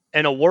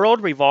In a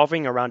world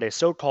revolving around a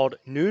so called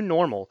new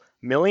normal,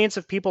 millions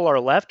of people are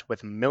left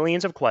with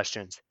millions of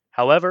questions.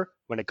 However,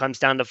 when it comes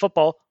down to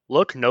football,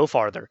 look no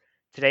farther.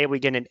 Today, we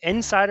get an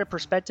insider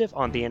perspective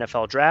on the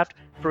NFL draft,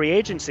 free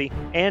agency,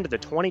 and the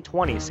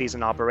 2020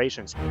 season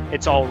operations.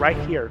 It's all right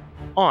here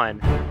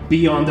on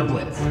Beyond the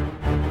Blitz.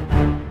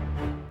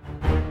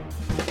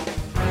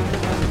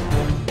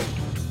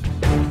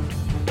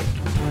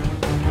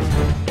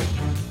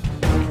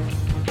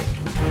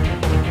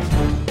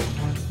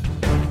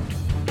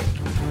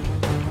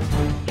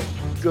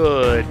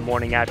 Good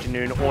morning,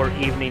 afternoon, or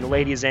evening,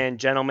 ladies and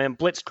gentlemen.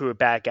 Blitz Crew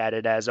back at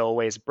it as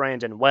always.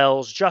 Brandon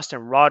Wells,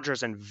 Justin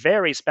Rogers, and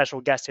very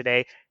special guest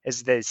today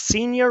is the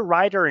senior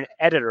writer and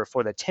editor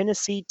for the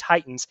Tennessee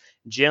Titans,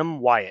 Jim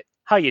Wyatt.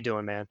 How you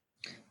doing, man?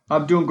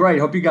 I'm doing great.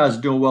 Hope you guys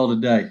are doing well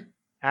today.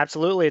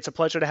 Absolutely. It's a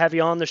pleasure to have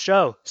you on the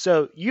show.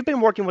 So, you've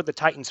been working with the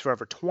Titans for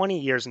over 20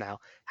 years now.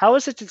 How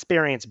has this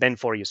experience been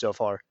for you so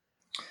far?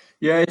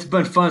 Yeah, it's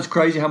been fun. It's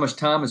crazy how much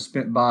time has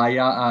spent by.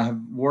 I have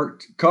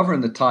worked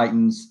covering the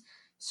Titans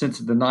since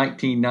the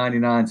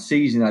 1999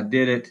 season. I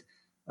did it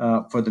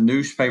for the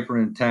newspaper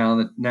in town,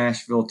 the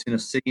Nashville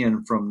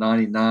Tennessean, from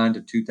 99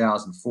 to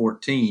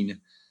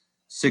 2014.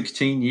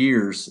 16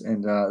 years,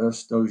 and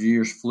those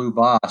years flew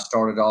by. I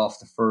started off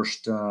the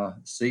first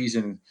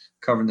season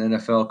covering the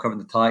NFL, covering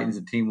the Titans.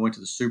 The team went to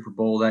the Super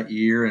Bowl that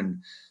year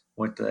and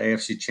went to the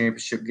AFC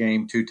Championship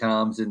game 2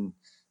 times in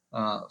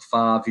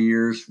 5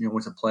 years.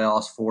 Went to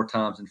playoffs 4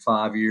 times in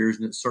 5 years,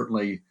 and it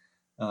certainly,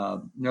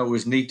 it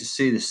was neat to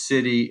see the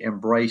city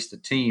embrace the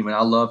team. And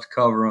I loved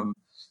covering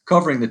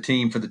the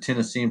team for the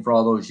Tennessean for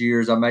all those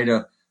years. I made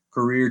a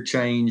career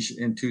change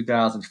in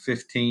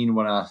 2015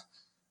 when I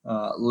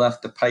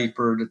left the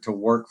paper to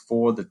work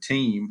for the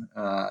team.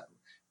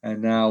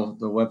 And now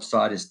the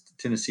website is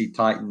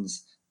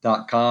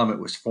TennesseeTitans.com. It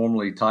was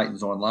formerly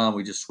Titans Online.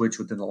 We just switched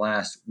within the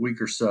last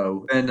week or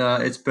so. And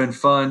it's been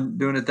fun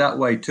doing it that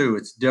way, too.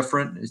 It's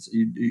different.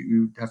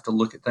 You have to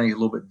look at things a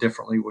little bit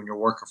differently when you're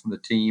working from the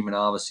team. And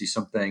obviously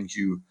some things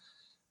you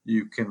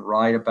can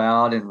write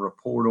about and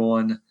report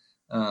on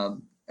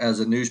as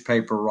a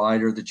newspaper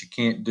writer that you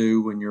can't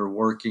do when you're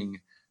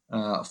working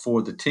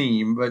for the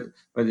team, but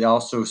it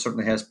also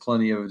certainly has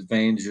plenty of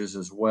advantages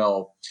as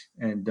well.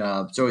 And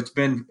so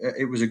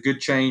it was a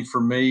good change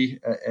for me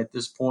at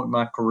this point in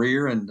my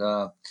career, and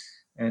doing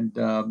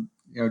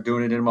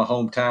it in my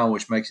hometown,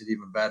 which makes it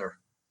even better.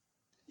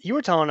 You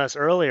were telling us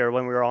earlier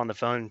when we were on the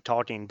phone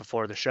talking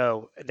before the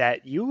show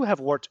that you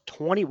have worked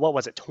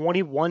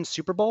 21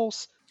 Super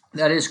Bowls?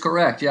 That is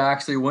correct. Yeah, I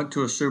actually went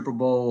to a Super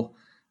Bowl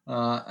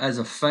as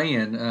a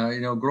fan.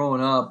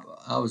 Growing up,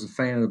 I was a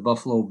fan of the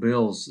Buffalo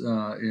Bills,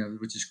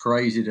 which is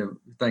crazy to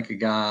think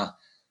a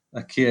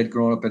kid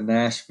growing up in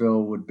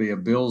Nashville would be a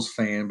Bills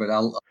fan. But I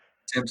loved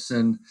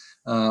Simpson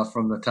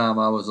from the time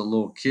I was a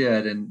little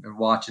kid and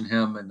watching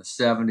him in the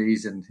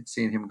 70s and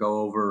seeing him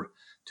go over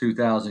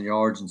 2,000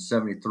 yards in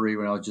 73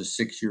 when I was just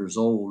 6 years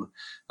old.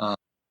 Kind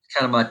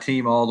of my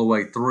team all the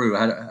way through.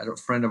 I had a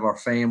friend of our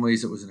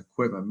family's that was an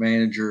equipment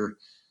manager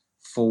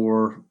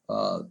for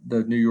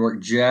the New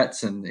York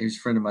Jets, and he was a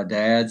friend of my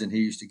dad's, and he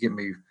used to get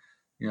me,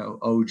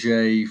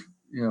 OJ,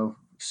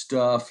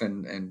 stuff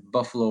and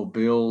Buffalo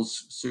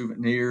Bills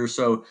souvenirs.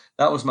 So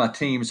that was my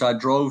team. So I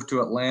drove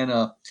to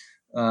Atlanta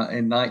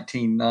in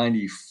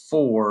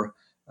 1994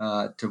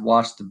 to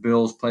watch the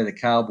Bills play the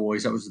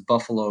Cowboys. That was the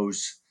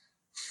Buffalo's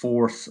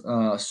fourth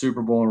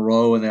Super Bowl in a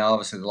row, and they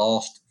obviously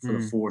lost for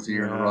the fourth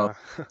year in a row.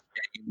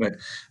 But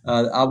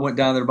I went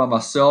down there by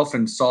myself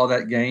and saw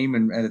that game.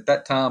 And at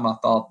that time, I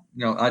thought,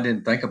 I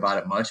didn't think about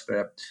it much, but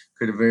it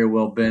could have very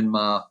well been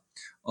my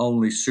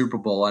only Super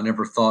Bowl. I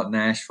never thought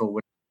Nashville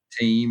would be a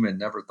team and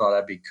never thought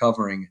I'd be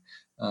covering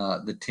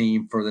the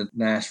team for the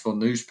Nashville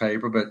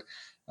newspaper. But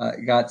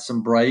got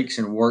some breaks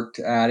and worked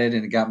at it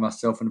and got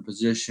myself in a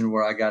position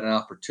where I got an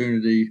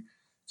opportunity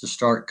to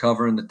start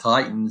covering the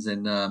Titans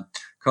and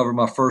cover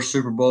my first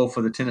Super Bowl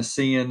for the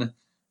Tennessean.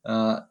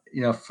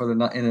 In the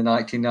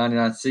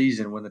 1999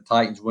 season when the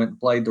Titans went and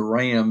played the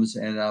Rams,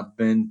 and I've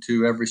been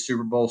to every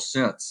Super Bowl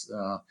since,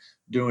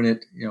 doing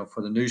it,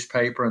 for the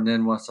newspaper. And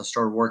then once I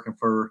started working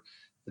for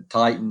the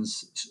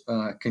Titans,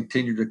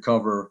 continued to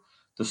cover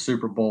the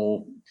Super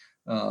Bowl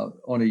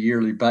on a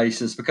yearly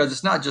basis, because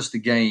it's not just the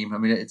game. I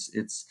mean,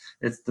 it's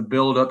the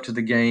build up to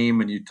the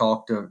game, and you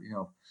talk to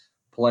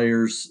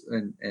players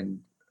and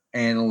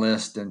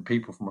analysts and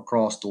people from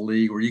across the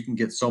league, where you can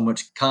get so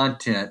much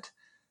content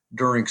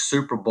during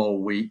Super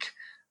Bowl week.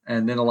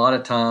 And then a lot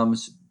of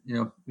times,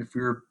 if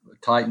you're a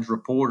Titans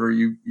reporter,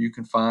 you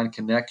can find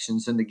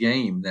connections in the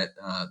game that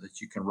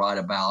you can write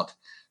about.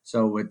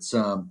 So it's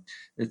been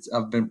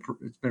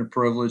a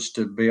privilege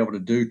to be able to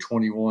do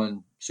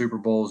 21 Super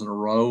Bowls in a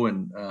row.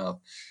 And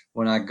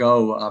when I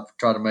go, I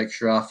try to make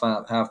sure I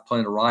have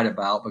plenty to write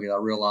about, because I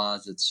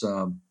realize it's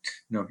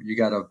you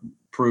got to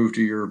prove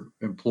to your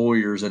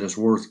employers that it's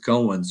worth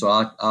going. So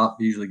I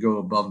usually go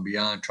above and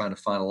beyond trying to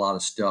find a lot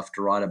of stuff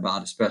to write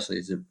about, especially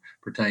as it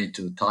pertains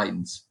to the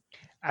Titans.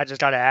 I just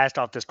got to ask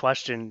off this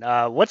question.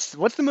 What's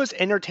the most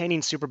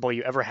entertaining Super Bowl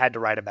you ever had to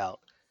write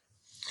about?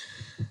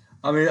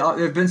 I mean,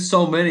 there've been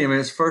so many. I mean,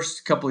 its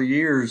first couple of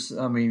years,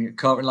 I mean,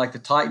 covering like the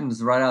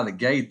Titans right out of the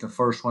gate. The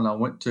first one I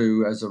went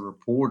to as a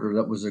reporter,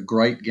 that was a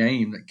great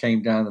game that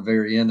came down the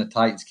very end. The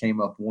Titans came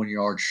up 1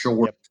 yard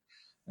short,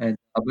 Yep. and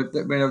but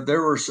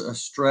there was a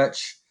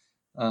stretch,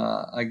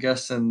 I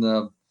guess in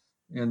the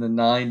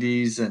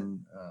 '90s,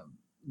 and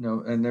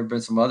and there've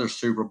been some other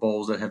Super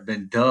Bowls that have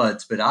been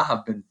duds. But I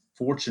have been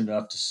fortunate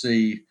enough to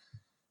see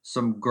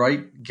some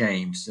great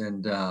games.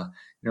 And the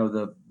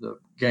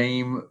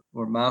game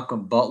where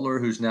Malcolm Butler,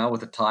 who's now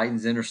with the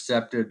Titans,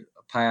 intercepted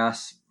a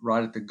pass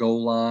right at the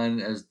goal line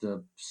as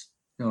the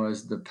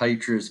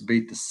Patriots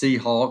beat the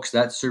Seahawks.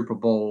 That Super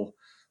Bowl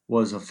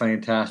was a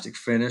fantastic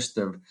finish.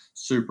 The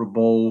Super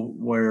Bowl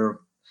where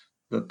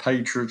the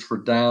Patriots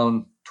were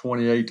down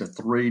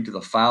 28-3 to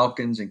the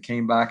Falcons and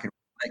came back and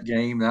won that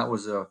game. That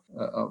was a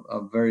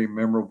very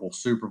memorable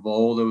Super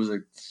Bowl. There was a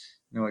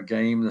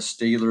game the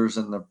Steelers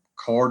and the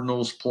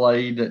Cardinals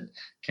played that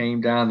came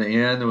down the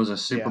end. There was a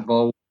Super Yeah.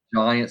 Bowl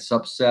Giants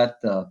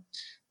upset the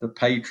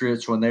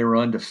Patriots when they were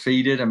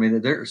undefeated. I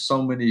mean, there's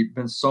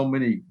been so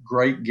many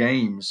great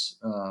games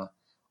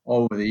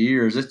over the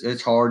years.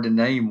 It's hard to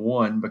name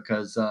one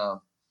because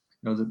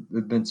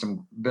there've been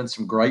some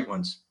great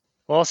ones.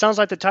 Well, it sounds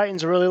like the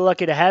Titans are really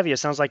lucky to have you. It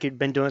sounds like you've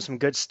been doing some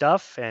good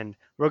stuff, and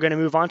we're going to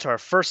move on to our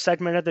first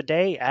segment of the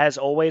day. As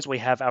always, we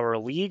have our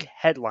league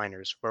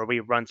headliners, where we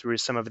run through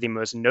some of the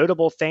most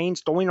notable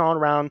things going on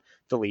around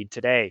the league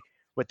today.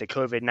 With the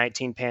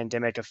COVID-19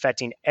 pandemic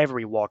affecting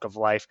every walk of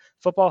life,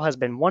 football has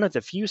been one of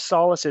the few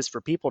solaces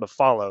for people to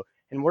follow,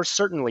 and we're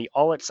certainly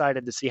all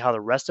excited to see how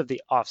the rest of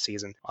the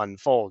offseason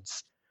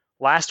unfolds.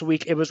 Last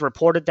week, it was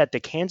reported that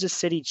the Kansas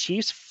City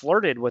Chiefs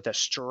flirted with a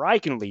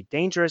strikingly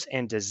dangerous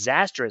and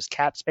disastrous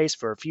cap space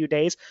for a few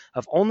days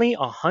of only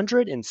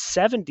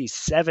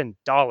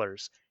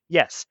 $177.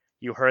 Yes,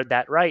 you heard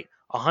that right,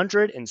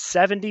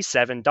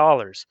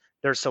 $177.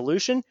 Their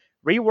solution?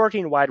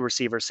 Reworking wide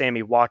receiver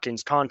Sammy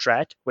Watkins'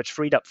 contract, which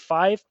freed up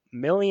 $5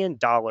 million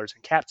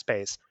in cap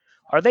space.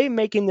 Are they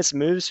making this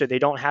move so they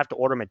don't have to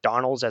order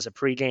McDonald's as a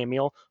pregame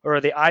meal, or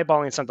are they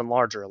eyeballing something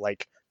larger,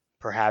 like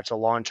perhaps a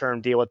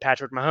long-term deal with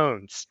Patrick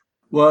Mahomes?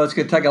 Well, it's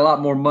going to take a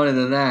lot more money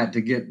than that to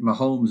get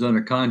Mahomes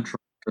under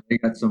contract. They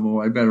got some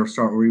more. They better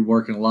start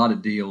reworking a lot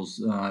of deals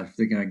if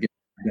they're going to get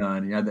it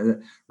done. Yeah,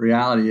 the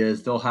reality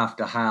is they'll have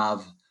to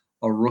have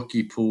a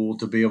rookie pool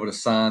to be able to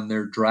sign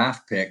their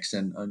draft picks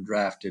and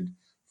undrafted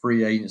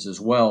free agents as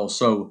well.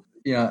 So,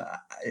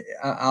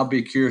 I'll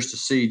be curious to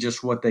see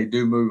just what they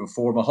do moving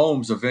forward.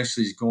 Mahomes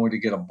eventually is going to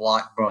get a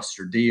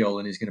blockbuster deal,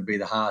 and he's going to be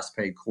the highest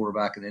paid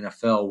quarterback in the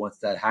NFL once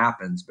that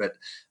happens. But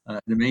in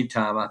the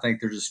meantime, I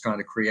think they're just trying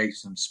to create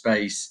some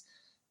space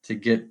to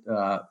get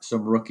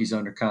some rookies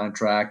under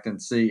contract and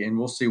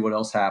we'll see what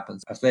else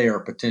happens if they are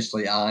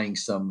potentially eyeing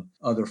some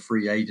other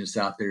free agents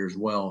out there as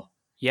well.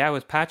 Yeah,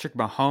 with Patrick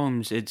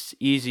Mahomes, it's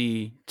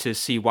easy to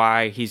see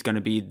why he's going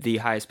to be the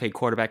highest paid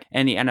quarterback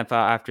in the NFL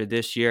after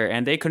this year.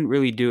 And they couldn't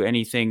really do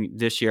anything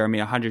this year. I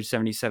mean,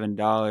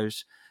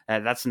 $177,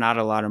 that's not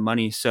a lot of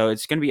money. So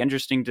it's going to be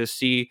interesting to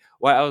see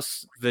what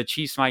else the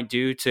Chiefs might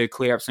do to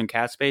clear up some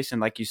cap space.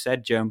 And like you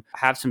said, Jim,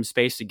 have some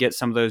space to get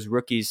some of those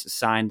rookies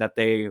signed that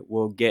they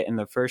will get in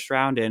the first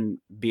round and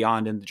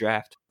beyond in the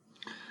draft.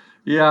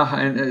 Yeah,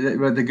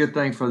 but the good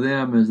thing for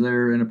them is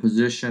they're in a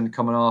position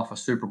coming off a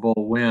Super Bowl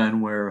win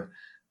where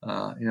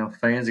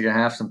fans are gonna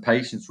have some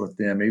patience with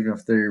them, even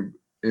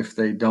if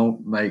they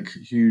don't make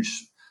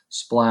huge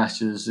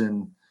splashes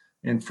in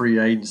free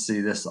agency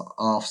this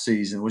off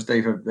season, which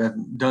have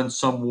done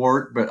some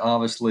work, but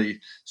obviously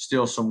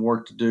still some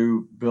work to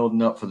do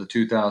building up for the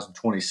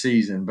 2020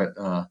 season. But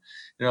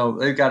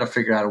they've got to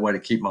figure out a way to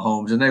keep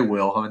Mahomes, and they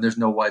will. I mean, there's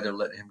no way they're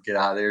letting him get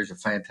out of there. He's a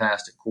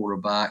fantastic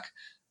quarterback.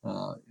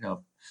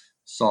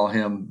 Saw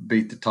him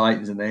beat the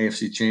Titans in the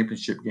AFC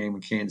Championship game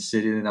in Kansas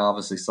City, and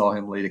obviously saw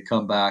him lead a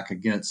comeback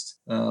against,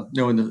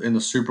 in the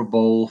Super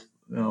Bowl,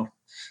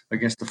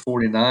 against the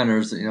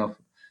 49ers,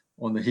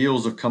 on the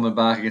heels of coming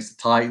back against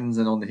the Titans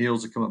and on the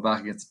heels of coming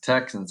back against the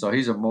Texans. So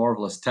he's a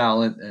marvelous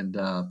talent, and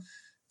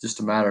just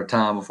a matter of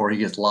time before he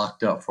gets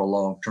locked up for a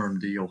long-term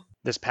deal.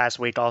 This past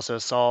week also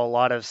saw a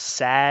lot of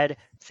sad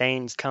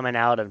things coming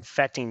out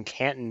affecting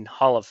Canton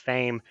Hall of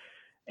Fame.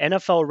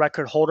 NFL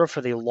record holder for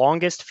the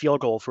longest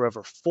field goal for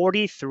over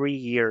 43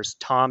 years,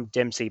 Tom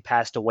Dempsey,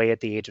 passed away at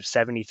the age of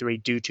 73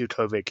 due to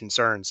COVID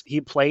concerns. He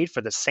played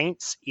for the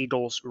Saints,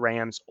 Eagles,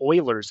 Rams,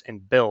 Oilers,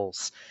 and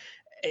Bills.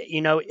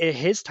 In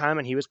his time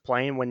when he was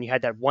playing, when you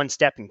had that one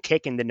step and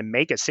kick and then to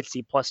make a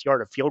 60-plus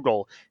yard of field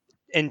goal,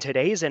 in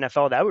today's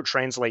NFL, that would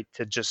translate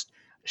to just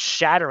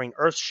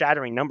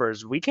earth-shattering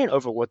numbers. We can't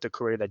overlook the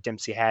career that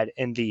Dempsey had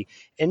and the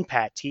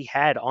impact he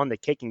had on the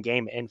kicking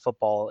game in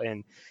football.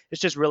 And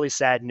it's just really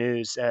sad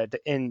news.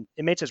 And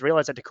it makes us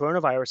realize that the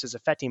coronavirus is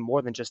affecting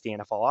more than just the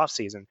NFL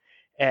offseason.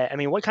 I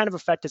mean, what kind of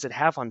effect does it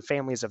have on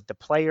families of the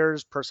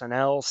players,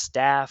 personnel,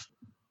 staff?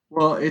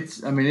 Well,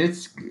 it's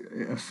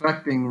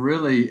affecting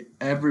really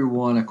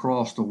everyone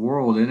across the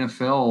world.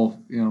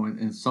 NFL,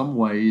 in some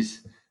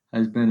ways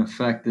has been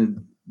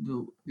affected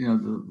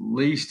the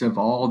least of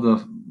all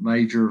the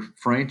major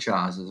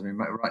franchises. I mean,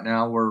 right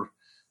now we're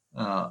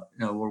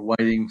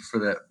waiting for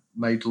that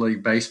Major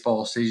League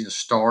Baseball season to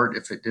start.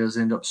 If it does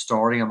end up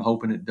starting, I'm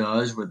hoping it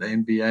does. But the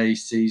NBA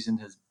season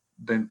has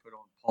been put on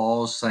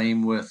pause.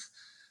 Same with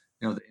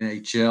the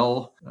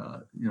NHL,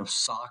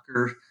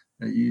 soccer.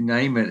 You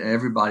name it,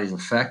 everybody's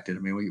affected. I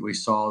mean, we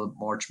saw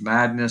March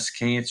Madness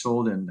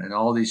canceled and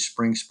all these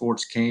spring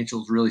sports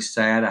canceled. Really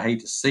sad. I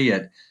hate to see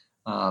it.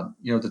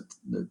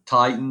 The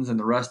Titans and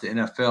the rest of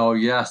the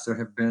NFL, yes, there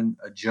have been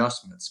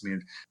adjustments. I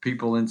mean,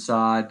 people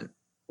inside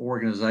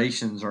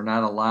organizations are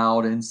not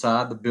allowed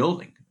inside the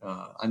building.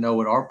 I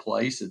know at our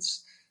place,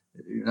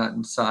 you're not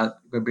inside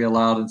going to be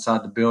allowed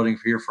inside the building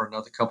here for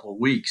another couple of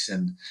weeks,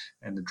 and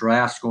the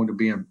draft's going to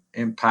be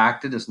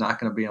impacted. It's not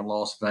going to be in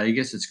Las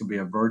Vegas. It's going to be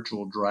a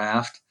virtual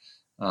draft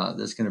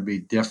that's going to be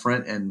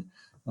different, and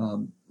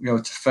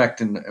it's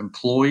affecting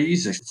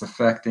employees. It's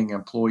affecting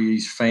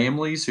employees'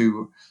 families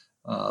who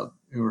are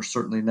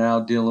certainly now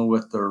dealing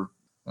with their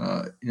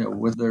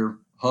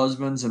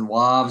husbands and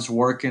wives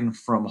working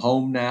from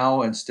home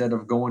now instead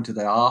of going to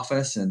the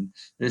office. And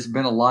it's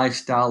been a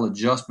lifestyle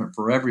adjustment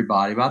for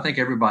everybody. But I think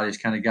everybody's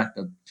kind of got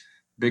the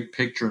big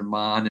picture in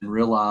mind and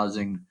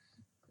realizing,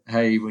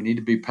 hey, we need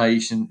to be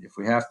patient. If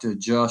we have to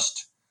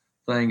adjust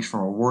things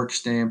from a work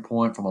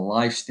standpoint, from a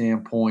life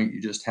standpoint,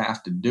 you just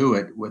have to do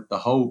it with the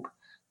hope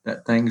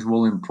that things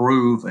will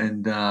improve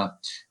and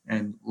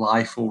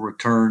life will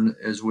return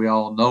as we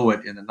all know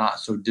it in the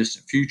not so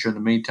distant future. In the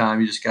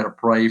meantime, you just got to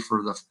pray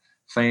for the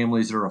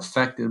families that are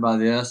affected by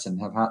this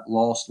and have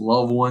lost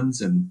loved ones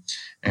and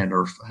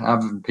are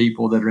having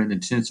people that are in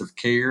intensive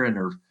care and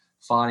are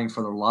fighting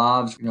for their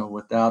lives,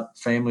 without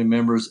family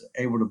members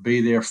able to be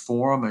there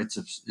for them. It's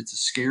a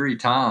scary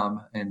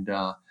time, and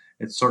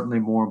it's certainly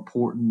more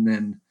important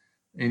than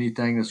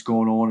anything that's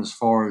going on as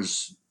far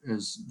as the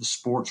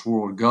sports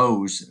world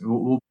goes.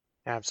 We'll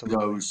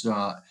Absolutely. those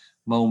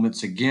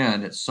moments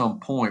again at some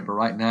point, but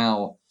right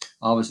now,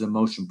 obviously, the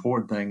most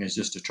important thing is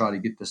just to try to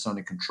get this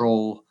under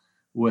control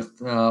with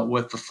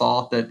the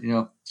thought that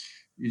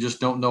you just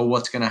don't know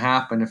what's going to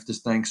happen if this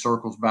thing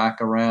circles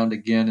back around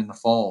again in the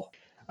fall.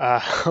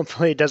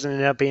 Hopefully it doesn't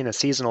end up being a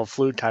seasonal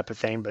flu type of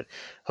thing, but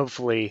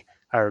hopefully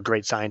our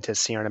great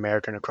scientists here in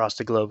America and across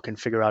the globe can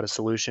figure out a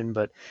solution.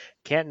 But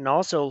Canton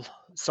also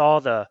saw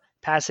the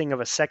passing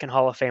of a second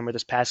Hall of Famer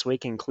this past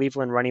week in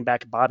Cleveland running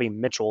back Bobby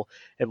Mitchell.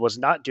 It was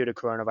not due to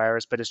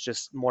coronavirus, but it's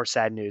just more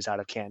sad news out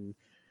of Canton.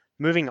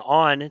 Moving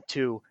on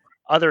to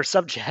other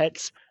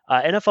subjects,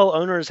 NFL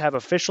owners have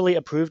officially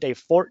approved a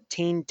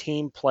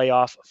 14-team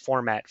playoff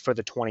format for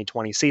the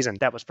 2020 season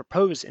that was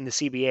proposed in the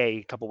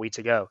CBA a couple weeks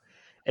ago.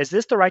 Is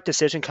this the right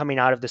decision coming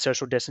out of the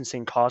social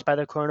distancing caused by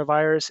the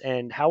coronavirus?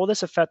 And how will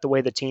this affect the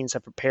way the teams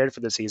have prepared for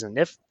the season,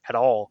 if at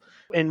all?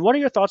 And what are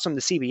your thoughts on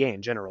the CBA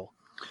in general?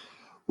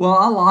 Well,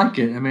 I like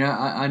it. I mean,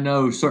 I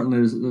know certainly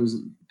there's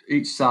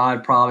each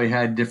side probably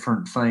had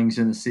different things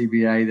in the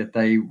CBA that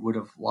they would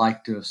have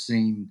liked to have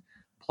seen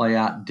play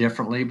out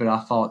differently, but I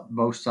thought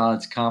both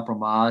sides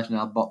compromised, and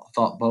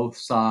thought both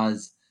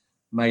sides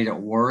made it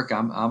work.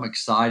 I'm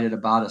excited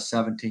about a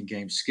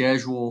 17-game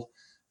schedule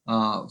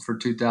for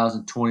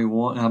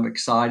 2021. I'm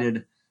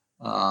excited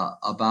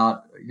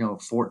about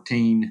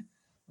 14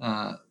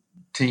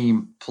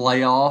 team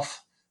playoff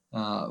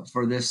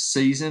for this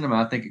season. I mean,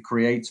 I think it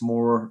creates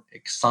more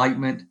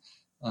excitement,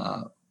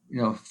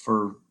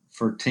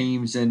 for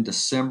teams in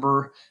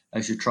December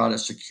as you try to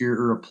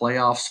secure a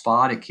playoff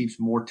spot. It keeps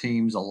more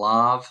teams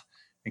alive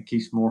and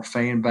keeps more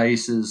fan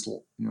bases,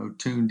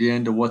 tuned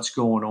in to what's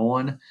going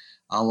on.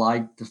 I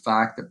like the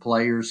fact that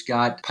players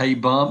got pay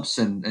bumps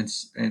and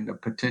the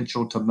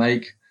potential to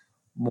make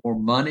more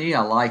money.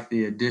 I like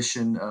the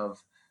addition of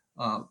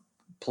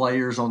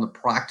players on the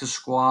practice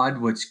squad,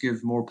 which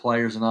gives more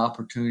players an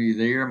opportunity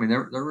there. I mean,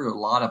 there were a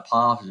lot of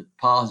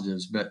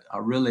positives, but I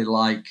really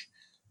like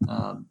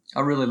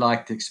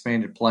the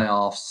expanded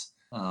playoffs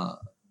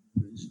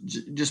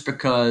just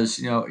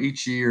because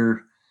each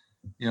year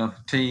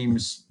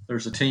teams,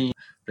 there's a team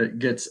that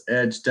gets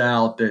edged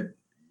out that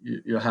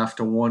you have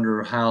to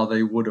wonder how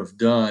they would have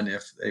done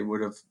if they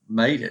would have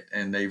made it,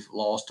 and they've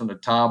lost on a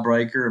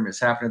tiebreaker. I mean, it's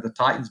happened to the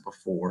Titans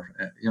before.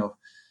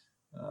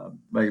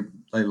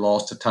 They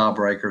lost to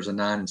tiebreakers, a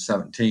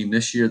 9-7 team.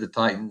 This year, the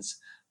Titans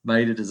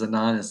made it as a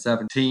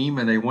 9-7 team,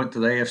 and they went to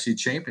the AFC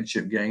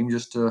Championship game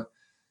just to,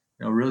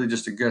 really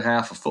just a good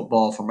half of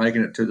football for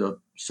making it to the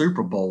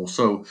Super Bowl.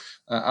 So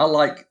I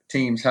like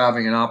teams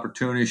having an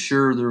opportunity.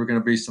 Sure, there are going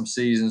to be some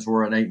seasons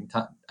where an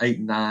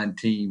 8-9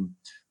 team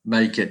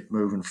make it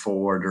moving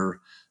forward, or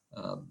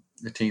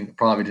the team that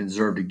probably didn't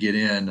deserve to get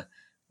in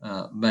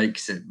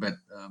makes it. But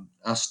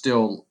I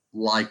still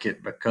like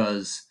it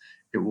because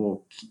it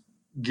will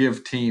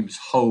give teams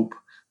hope,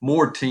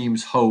 more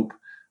teams hope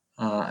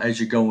as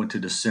you go into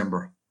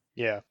December.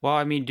 Yeah. Well,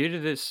 I mean, due to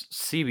this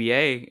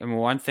CBA, I mean,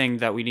 one thing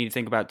that we need to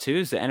think about too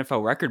is the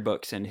NFL record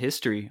books and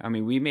history. I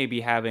mean, we may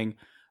be having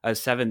a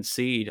 7th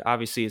seed.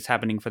 Obviously, it's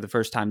happening for the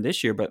first time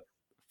this year, but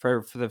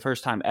for the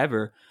first time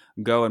ever,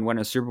 go and win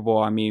a Super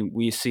Bowl. I mean,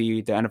 we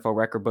see the NFL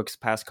record books the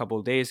past couple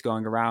of days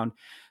going around,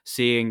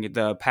 seeing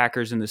the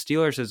Packers and the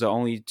Steelers as the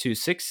only 2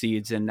 6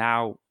 seeds, and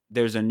now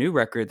there's a new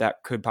record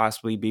that could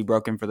possibly be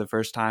broken for the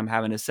first time,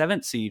 having a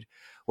 7th seed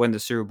win the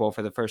Super Bowl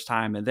for the first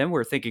time. And then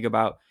we're thinking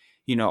about,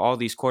 all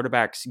these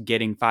quarterbacks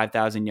getting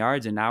 5,000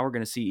 yards, and now we're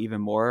going to see even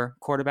more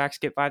quarterbacks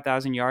get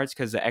 5,000 yards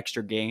because the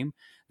extra game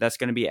that's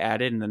going to be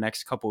added in the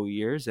next couple of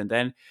years. And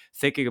then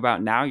thinking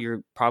about now,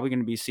 you're probably going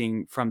to be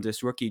seeing from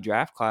this rookie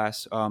draft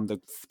class, the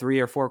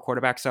 3 or 4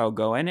 quarterbacks that will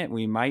go in it,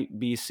 we might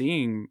be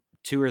seeing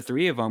 2 or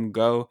 3 of them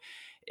go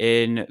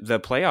in the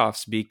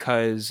playoffs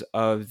because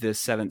of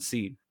this 7th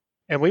seed.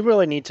 And we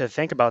really need to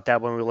think about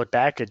that when we look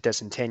back at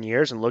this in 10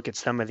 years and look at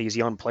some of these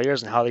young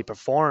players and how they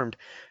performed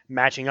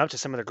matching up to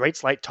some of the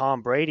greats like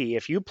Tom Brady.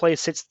 If you play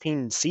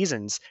 16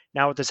 seasons,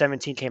 now with the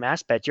 17-game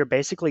aspect, you're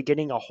basically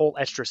getting a whole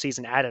extra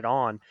season added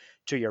on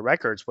to your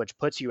records, which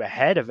puts you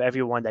ahead of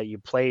everyone that you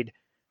played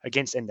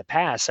against in the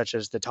past, such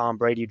as the Tom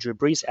Brady, Drew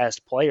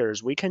Brees-esque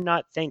players. We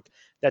cannot think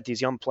that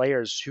these young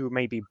players who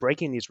may be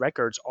breaking these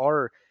records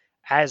are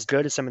as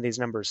good as some of these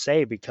numbers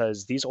say,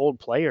 because these old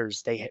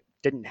players, they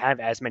didn't have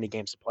as many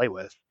games to play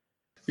with.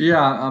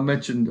 Yeah, I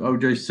mentioned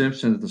O.J.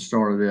 Simpson at the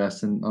start of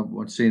this, and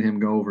I've seen him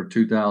go over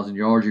 2,000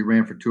 yards. He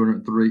ran for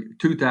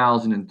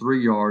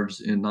 2,003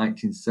 yards in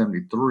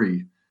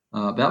 1973.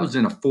 That was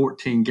in a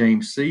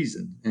 14-game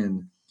season.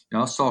 And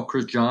I saw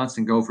Chris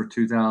Johnson go for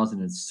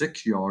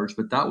 2,006 yards,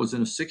 but that was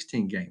in a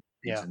 16-game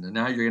season. And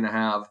now you're going to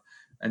have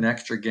an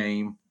extra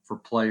game for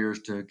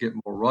players to get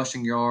more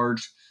rushing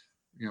yards,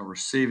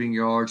 receiving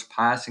yards,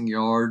 passing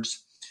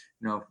yards.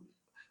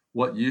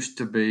 What used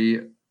to be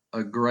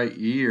a great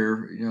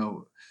year,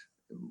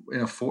 in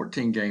a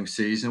 14-game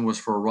season was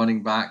for a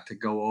running back to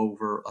go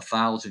over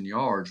 1,000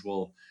 yards.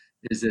 Well,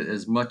 is it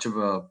as much of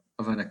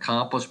an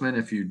accomplishment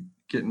if you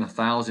getting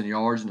 1,000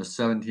 yards in a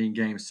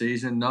 17-game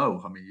season?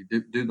 No. I mean,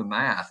 you do the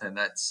math, and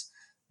that's,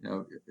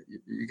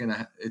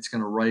 it's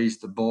going to raise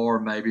the bar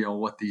maybe on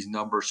what these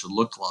numbers should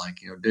look like.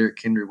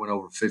 Derrick Henry went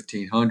over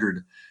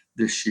 1,500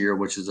 this year,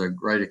 which is a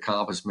great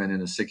accomplishment in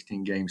a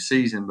 16-game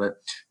season, but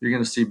you're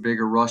going to see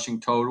bigger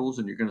rushing totals,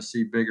 and you're going to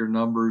see bigger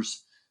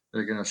numbers that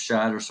are going to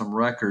shatter some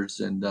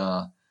records, and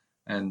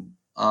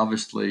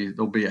obviously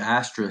there'll be an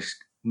asterisk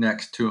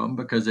next to them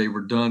because they were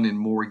done in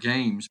more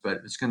games, but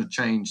it's going to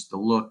change the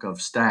look of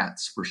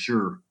stats for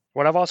sure.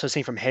 What I've also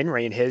seen from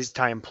Henry in his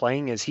time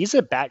playing is he's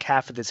a back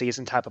half of the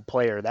season type of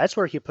player. That's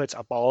where he puts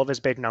up all of his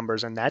big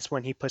numbers, and that's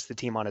when he puts the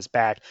team on his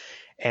back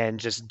and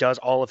just does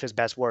all of his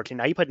best work. And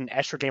now you put an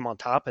extra game on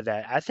top of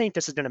that. I think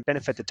this is going to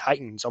benefit the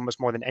Titans almost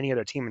more than any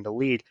other team in the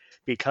league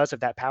because of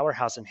that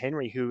powerhouse in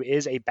Henry, who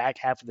is a back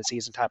half of the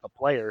season type of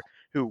player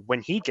who,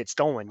 when he gets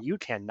going, you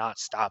cannot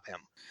stop him.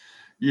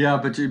 Yeah,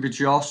 but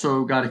you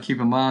also got to keep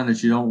in mind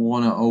that you don't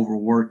want to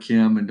overwork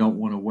him and don't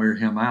want to wear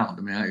him out.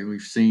 I mean, we've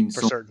seen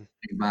some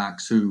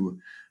backs who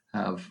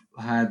have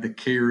had the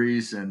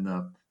carries and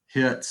the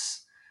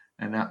hits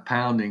and that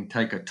pounding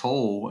take a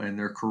toll, and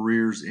their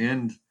careers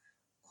end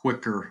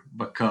quicker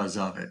because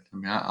of it. I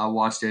mean, I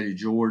watched Eddie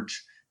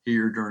George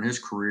here during his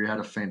career; he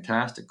had a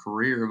fantastic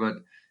career, but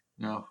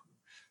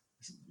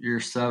year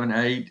 7,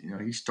 8,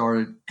 he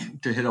started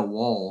to hit a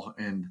wall,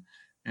 and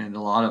a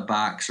lot of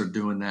backs are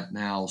doing that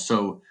now.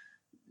 So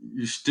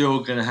you're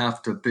still going to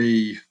have to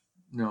be,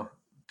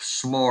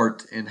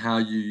 smart in how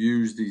you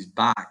use these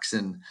backs.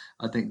 And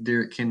I think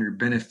Derrick Henry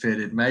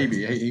benefited.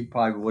 Maybe he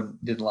probably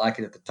didn't like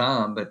it at the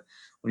time, but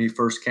when he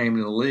first came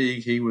into the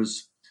league, he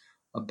was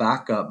a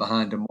backup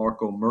behind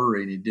DeMarco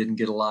Murray, and he didn't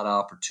get a lot of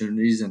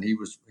opportunities, and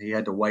he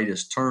had to wait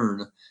his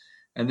turn.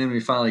 And then when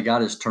he finally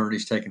got his turn,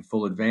 he's taking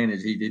full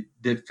advantage. He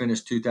did finish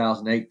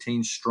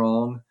 2018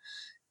 strong.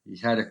 He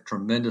had a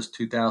tremendous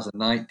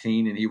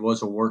 2019, and he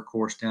was a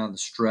workhorse down the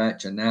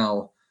stretch. And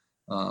now,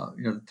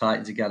 the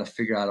Titans have got to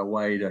figure out a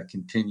way to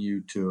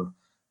continue to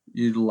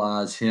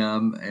utilize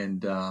him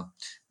and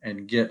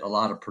get a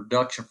lot of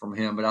production from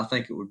him. But I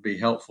think it would be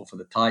helpful for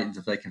the Titans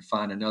if they can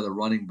find another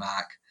running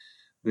back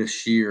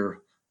this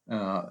year,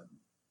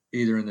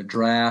 either in the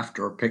draft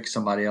or pick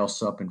somebody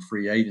else up in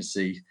free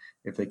agency.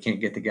 If they can't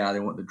get the guy they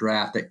want in the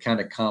draft, that kind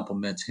of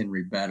complements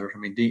Henry better. I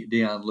mean,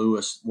 Deion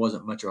Lewis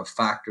wasn't much of a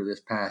factor this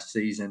past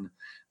season,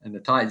 and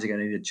the Titans are going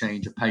to need to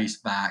change the pace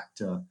back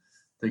to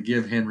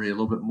give Henry a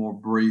little bit more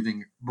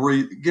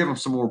give him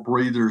some more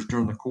breathers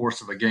during the course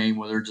of a game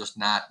where they're just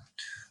not,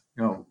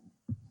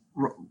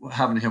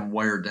 having him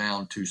wear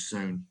down too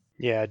soon.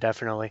 Yeah,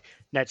 definitely.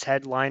 Next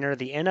headliner,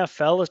 the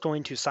NFL is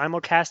going to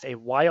simulcast a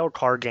wild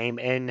card game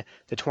in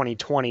the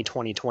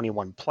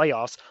 2020-2021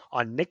 playoffs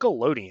on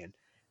Nickelodeon.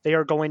 They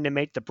are going to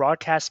make the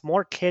broadcast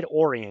more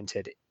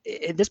kid-oriented.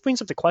 This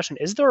brings up the question,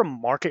 is there a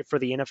market for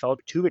the NFL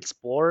to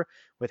explore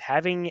with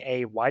having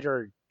a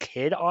wider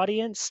kid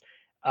audience?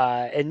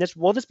 And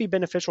will this be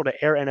beneficial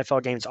to air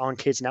NFL games on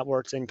kids'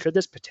 networks? And could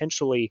this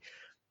potentially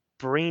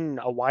bring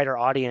a wider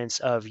audience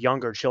of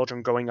younger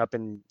children growing up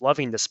and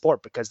loving the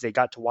sport because they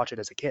got to watch it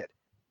as a kid?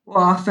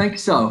 Well, I think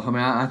so. I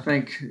mean, I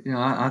think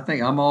I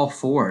think I'm all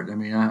for it. I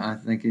mean, I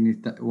think any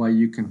way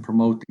you can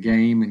promote the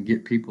game and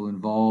get people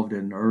involved at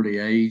an early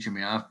age. I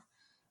mean,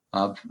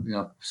 I've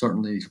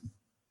certainly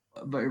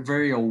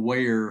very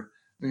aware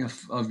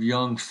of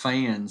young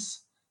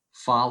fans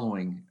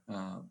following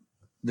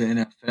the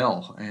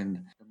NFL,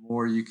 and the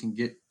more you can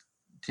get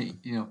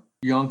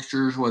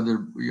youngsters,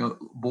 whether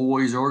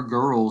boys or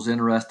girls,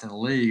 interested in the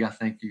league, I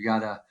think you got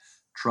to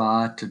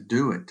try to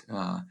do it.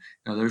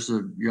 There's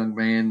a young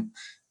man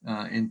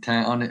in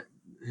town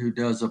who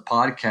does a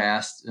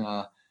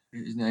podcast.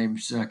 His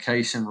name's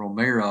Kason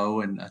Romero,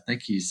 and I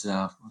think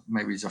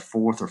maybe he's a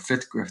fourth or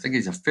fifth. I think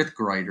he's a fifth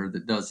grader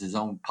that does his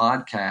own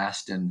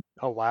podcast, and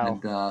Oh, wow.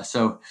 and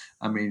so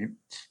I mean,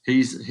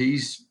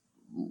 he's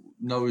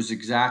knows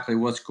exactly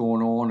what's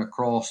going on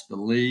across the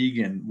league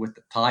and with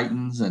the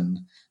Titans, and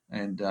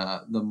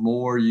the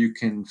more you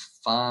can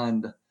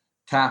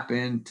tap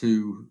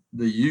into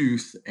the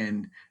youth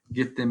and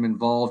get them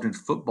involved in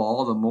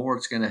football, the more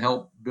it's going to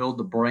help build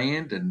the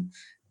brand and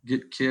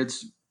get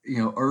kids,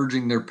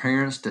 urging their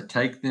parents to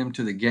take them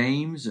to the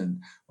games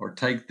and or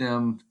take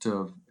them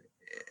to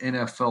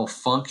NFL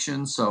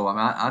functions. So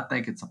I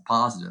think it's a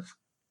positive.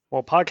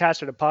 Well,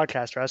 podcaster to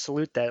podcaster, I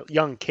salute that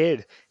young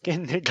kid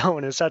getting it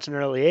going at such an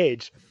early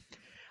age.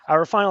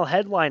 Our final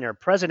headliner,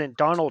 President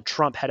Donald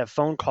Trump had a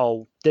phone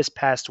call this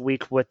past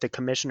week with the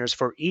commissioners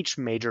for each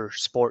major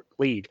sport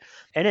league.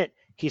 In it,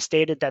 he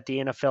stated that the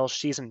NFL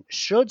season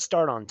should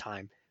start on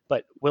time.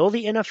 But will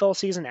the NFL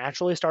season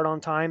actually start on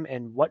time?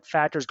 And what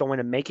factors go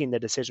into making the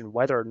decision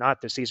whether or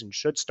not the season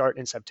should start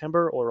in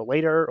September or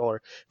later?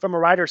 Or from a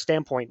rider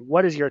standpoint,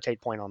 what is your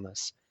take point on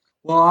this?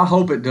 Well, I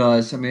hope it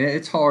does. I mean,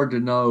 it's hard to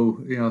know,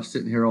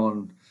 sitting here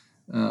on,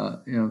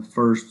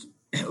 first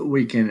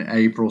week in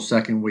April,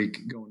 second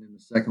week going in the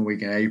second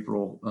week in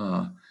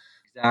April,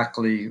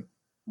 exactly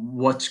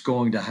what's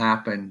going to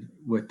happen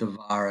with the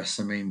virus.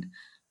 I mean,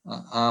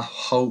 I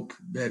hope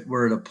that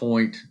we're at a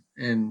point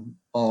in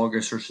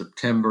August or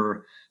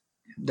September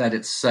that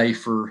it's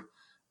safer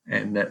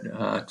and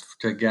that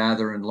to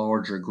gather in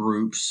larger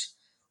groups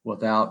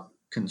without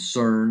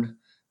concern.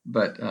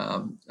 But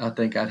I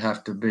think I'd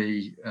have to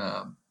be,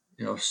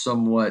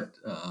 somewhat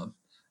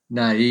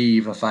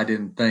naive if I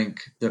didn't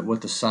think that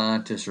what the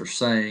scientists are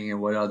saying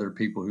and what other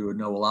people who would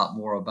know a lot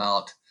more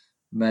about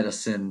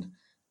medicine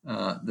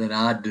than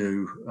I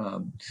do,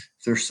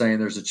 if they're saying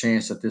there's a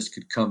chance that this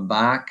could come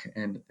back,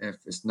 and if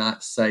it's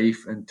not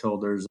safe until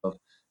there's a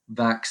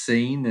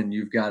vaccine, then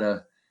you've got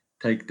to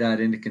take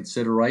that into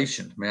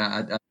consideration. I mean,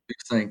 I do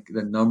think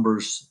the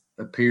numbers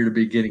appear to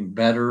be getting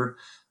better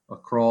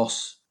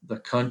across the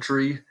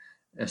country,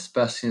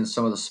 especially in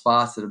some of the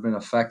spots that have been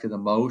affected the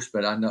most.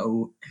 But I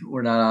know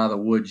we're not out of the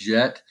woods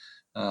yet.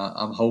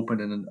 I'm hoping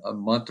in a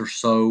month or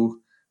so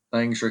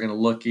things are going to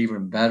look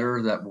even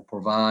better. That will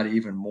provide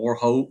even more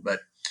hope. But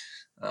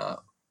uh,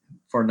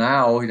 for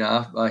now,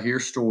 I hear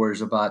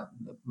stories about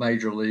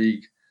Major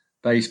League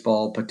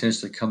Baseball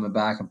potentially coming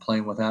back and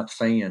playing without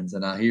fans,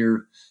 and I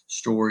hear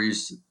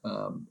stories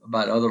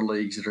about other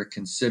leagues that are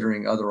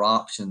considering other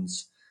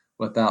options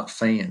without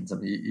fans. I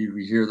mean, you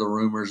hear the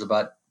rumors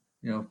about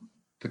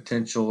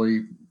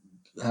potentially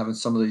having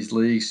some of these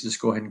leagues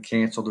just go ahead and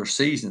cancel their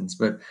seasons.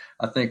 But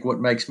I think what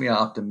makes me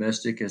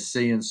optimistic is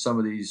seeing some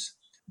of these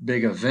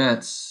big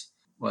events,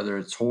 whether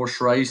it's horse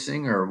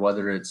racing or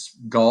whether it's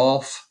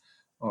golf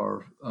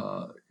or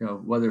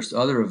whether it's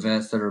other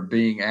events that are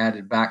being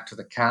added back to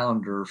the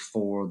calendar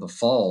for the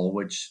fall,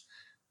 which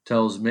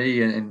tells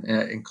me and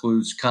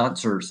includes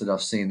concerts that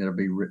I've seen that have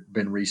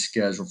been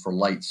rescheduled for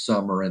late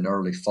summer and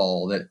early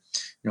fall. That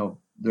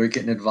they're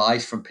getting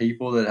advice from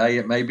people that hey,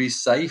 it may be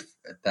safe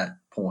at that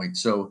point.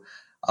 So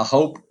I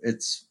hope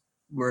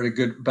we're at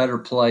a better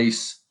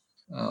place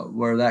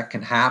where that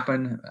can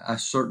happen. I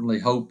certainly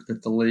hope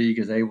that the league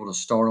is able to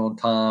start on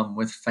time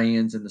with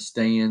fans in the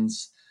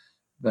stands.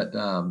 But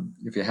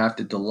if you have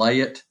to delay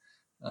it,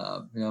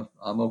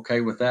 I'm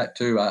okay with that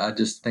too. I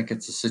just think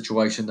it's a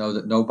situation though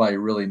that nobody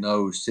really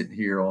knows sitting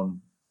here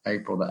on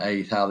April the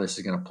 8th how this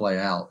is going to play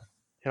out.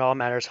 It all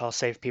matters how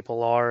safe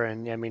people are,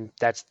 and I mean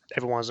that's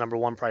everyone's number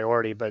one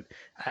priority. But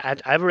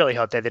I really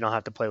hope that they don't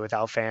have to play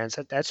without fans.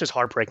 That's just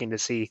heartbreaking to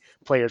see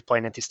players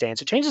playing at the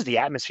stands. It changes the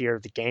atmosphere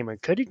of the game,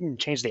 and could even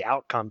change the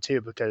outcome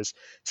too, because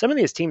some of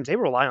these teams they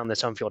rely on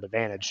this home field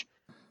advantage.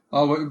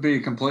 Oh, it would be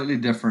a completely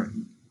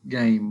different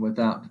game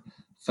without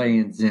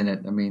fans in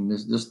it. I mean,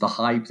 there's just the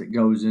hype that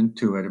goes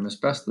into it, and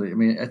especially, I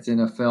mean, it's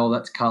NFL,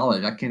 that's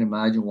college. I can't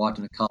imagine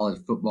watching a college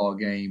football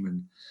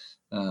game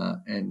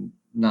and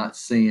not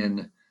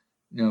seeing,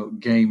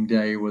 game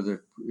day where the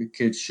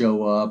kids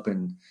show up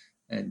and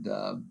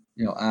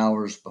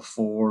hours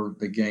before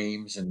the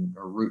games and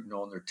are rooting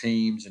on their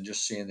teams and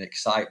just seeing the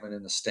excitement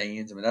in the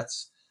stands. I mean,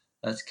 that's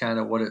kind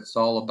of what it's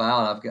all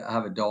about. I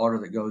have a daughter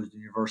that goes to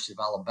the University of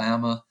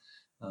Alabama.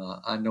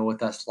 I know what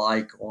that's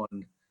like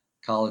on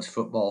college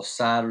football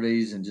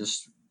Saturdays and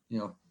just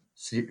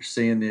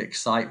seeing the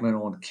excitement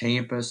on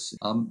campus.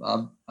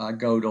 I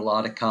go to a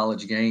lot of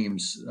college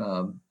games.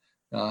 I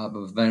have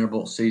a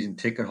Vanderbilt season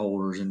ticket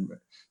holders, and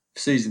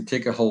season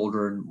ticket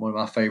holder, and one of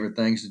my favorite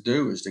things to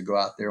do is to go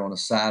out there on a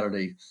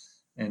Saturday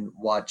and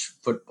watch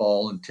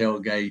football and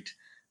tailgate.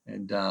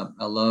 And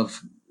I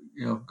love,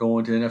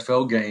 going to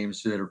NFL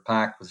games that are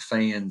packed with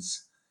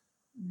fans,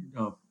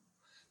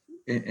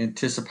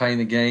 anticipating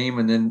the game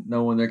and then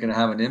knowing they're going to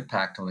have an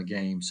impact on the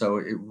game. So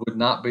it would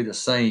not be the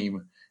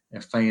same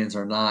if fans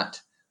are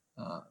not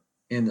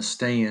in the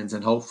stands,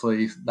 and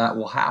hopefully that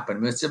will happen. I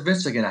mean, it's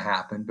eventually going to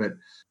happen, but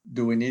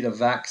do we need a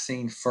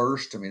vaccine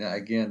first? I mean,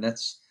 again,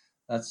 that's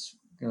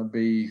going to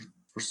be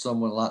for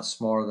someone a lot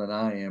smarter than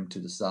I am to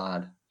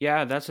decide.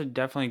 Yeah, that's a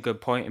definitely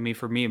good point. I mean,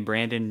 for me and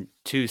Brandon,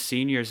 two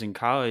seniors in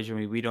college, I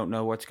mean, we don't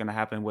know what's going to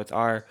happen with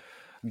our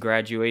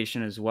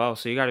graduation as well.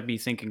 So you got to be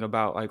thinking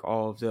about like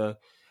all of the,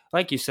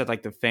 like you said,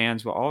 like the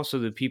fans, but also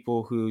the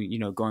people who,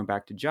 going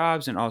back to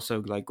jobs and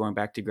also like going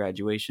back to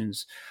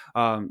graduations.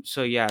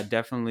 So yeah,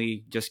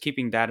 definitely just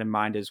keeping that in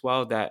mind as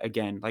well. That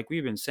again, like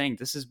we've been saying,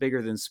 this is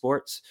bigger than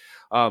sports.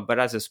 But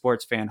as a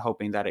sports fan,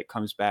 hoping that it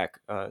comes back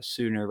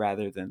sooner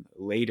rather than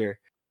later.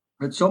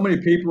 But so many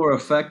people are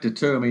affected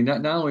too. I mean,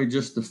 not only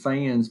just the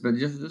fans, but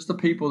just the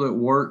people that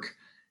work,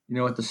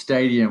 at the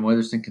stadium, whether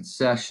it's in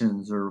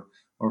concessions or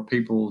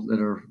people that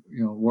are,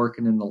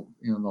 working in the,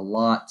 in the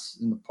lots,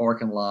 in the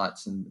parking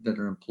lots, and that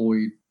are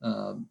employed,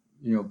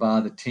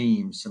 by the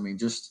teams. I mean,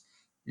 just,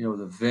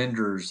 the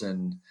vendors,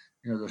 and,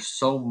 there's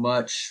so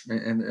much,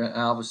 and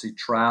obviously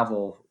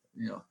travel,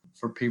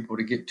 for people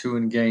to get to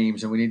in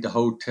games, and we need the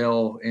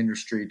hotel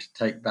industry to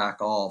take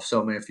back off.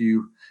 So I mean, if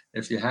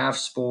you have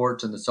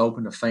sports and it's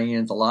open to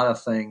fans, a lot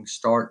of things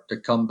start to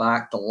come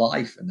back to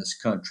life in this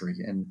country.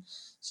 And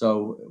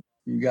so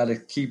you got to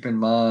keep in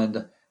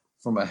mind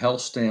from a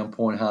health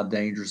standpoint how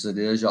dangerous it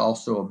is.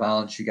 Also a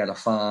balance you got to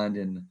find,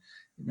 and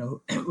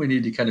we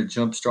need to kind of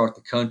jumpstart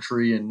the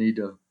country and need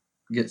to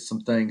get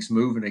some things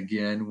moving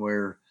again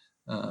where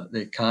the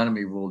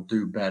economy will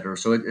do better.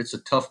 So it's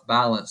a tough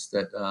balance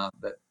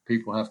that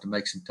people have to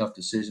make some tough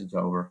decisions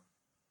over.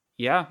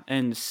 Yeah,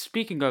 and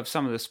speaking of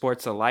some of the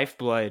sports, the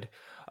lifeblood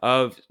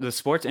of the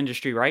sports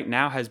industry right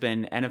now has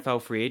been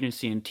NFL free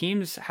agency, and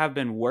teams have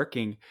been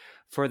working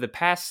for the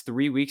past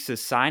 3 weeks to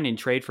sign and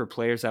trade for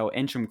players that will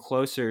inch them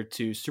closer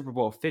to Super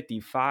Bowl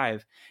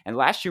 55. And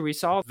last year we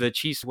saw the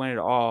Chiefs win it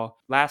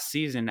all last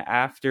season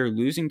after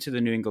losing to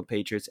the New England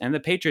Patriots, and the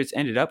Patriots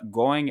ended up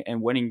going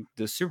and winning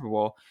the Super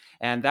Bowl.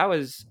 And that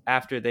was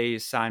after they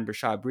signed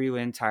Rashad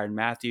Breeland, Tyrann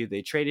Mathieu.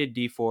 They traded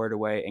D Ford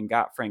away and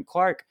got Frank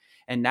Clark.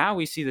 And now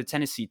we see the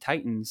Tennessee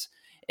Titans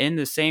in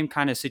the same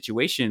kind of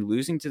situation,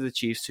 losing to the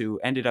Chiefs, who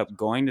ended up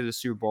going to the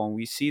Super Bowl. And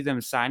we see them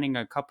signing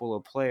a couple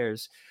of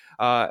players.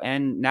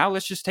 And now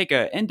let's just take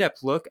an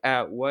in-depth look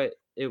at what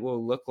it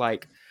will look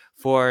like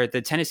for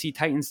the Tennessee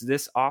Titans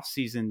this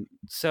offseason.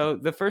 So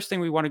the first thing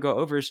we want to go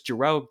over is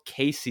Jurrell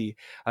Casey.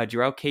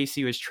 Jurrell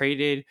Casey was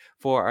traded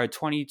for a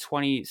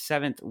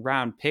 2027th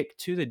round pick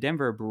to the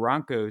Denver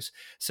Broncos.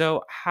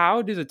 So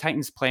how do the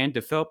Titans plan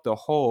to fill up the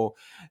hole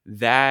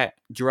that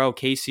Jurrell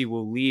Casey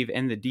will leave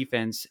in the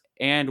defense?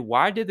 And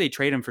why did they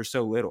trade him for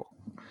so little?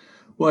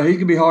 Well, he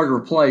can be hard to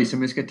replace. I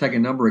mean, it's going to take a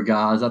number of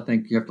guys. I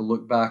think you have to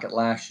look back at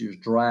last year's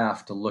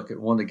draft to look at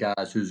one of the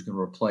guys who's going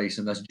to replace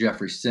him. That's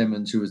Jeffrey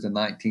Simmons, who was the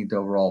 19th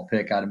overall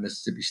pick out of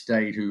Mississippi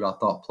State, who I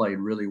thought played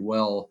really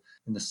well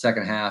in the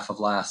second half of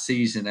last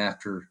season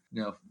after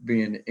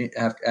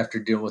after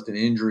dealing with an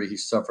injury he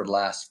suffered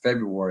last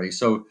February.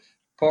 So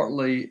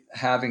partly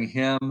having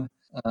him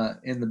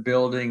in the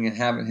building and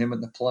having him in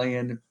the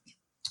plan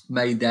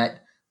made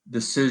that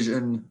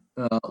decision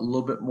a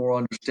little bit more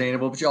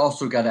understandable, but you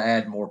also got to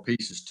add more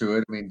pieces to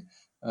it. I mean,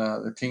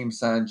 the team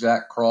signed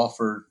Jack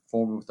Crawford,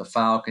 former with the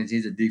Falcons.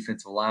 He's a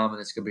defensive lineman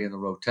that's going to be in the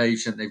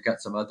rotation. They've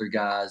got some other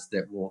guys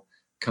that will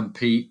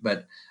compete,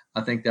 but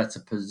I think that's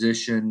a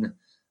position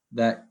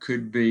that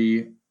could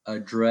be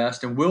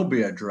addressed and will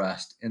be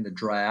addressed in the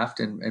draft,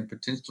 and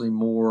potentially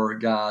more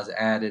guys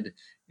added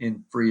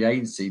in free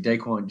agency.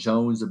 Daquan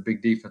Jones, a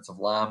big defensive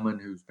lineman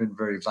who's been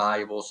very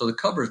valuable. So the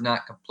cover is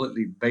not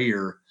completely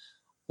bare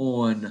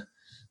on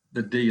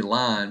the D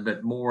line,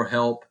 but more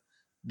help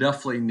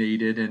definitely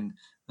needed. And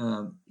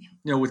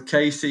with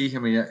Casey, I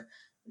mean,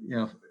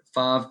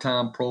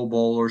 5-time Pro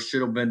Bowler,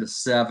 should have been to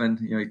 7.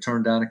 He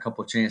turned down a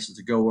couple of chances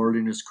to go early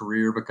in his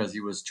career because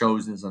he was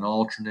chosen as an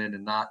alternate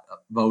and not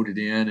voted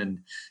in. And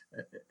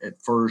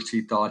at first,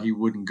 he thought he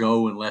wouldn't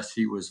go unless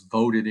he was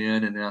voted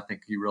in, and then I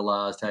think he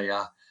realized, hey,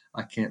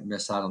 I can't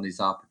miss out on these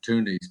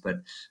opportunities. But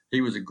he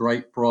was a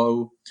great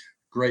pro,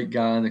 great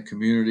guy in the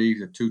community,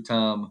 the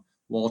 2-time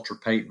Walter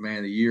Payton Man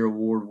of the Year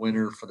award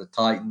winner for the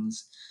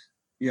Titans.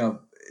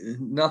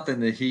 Nothing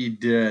that he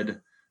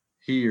did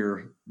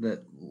here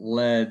that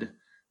led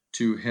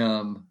to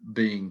him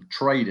being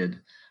traded.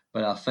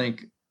 But I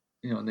think,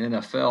 in the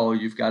NFL,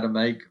 you've got to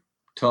make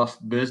tough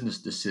business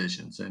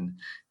decisions. And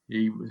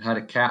he had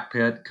a cap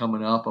hit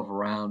coming up of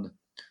around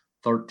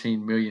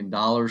 $13 million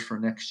for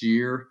next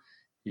year.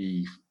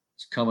 He's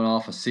coming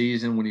off a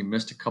season when he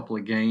missed a couple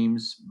of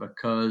games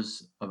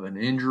because of an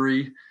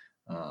injury.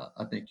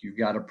 I think you've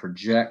got to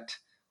project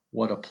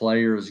what a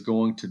player is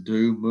going to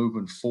do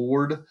moving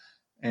forward.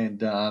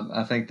 And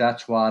I think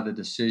that's why the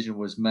decision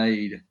was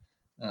made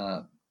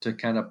to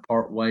kind of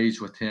part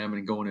ways with him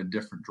and go in a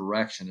different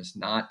direction. It's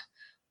not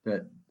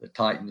that the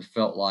Titans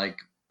felt like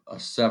a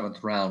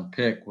seventh round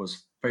pick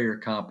was fair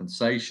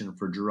compensation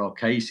for Jurrell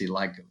Casey.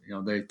 Like,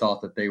 they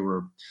thought that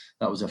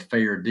that was a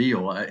fair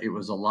deal. It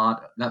was a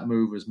lot. That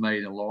move was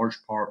made in large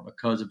part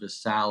because of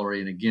his salary.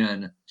 And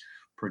again,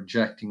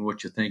 projecting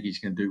what you think he's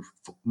going to do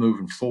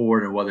moving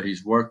forward and whether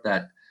he's worth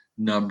that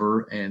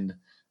number. And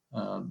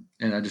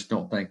I just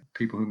don't think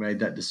people who made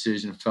that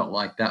decision felt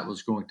like that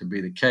was going to be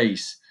the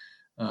case.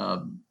 A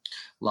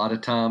lot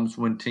of times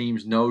when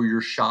teams know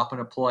you're shopping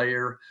a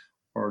player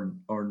or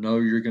know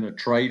you're going to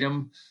trade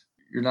them,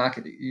 you're not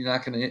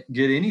going to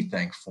get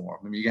anything for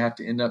them. I mean, you have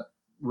to end up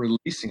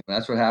releasing them.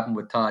 That's what happened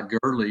with Todd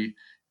Gurley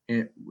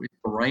with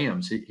the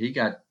Rams. He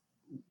got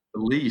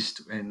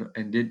released and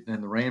the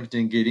Rams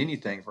didn't get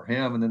anything for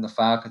him, and then the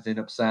Falcons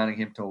ended up signing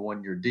him to a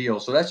 1-year deal.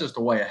 So that's just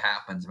the way it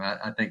happens, man.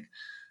 I think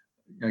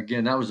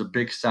again, that was a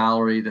big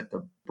salary that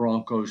the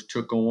Broncos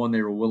took on.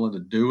 They were willing to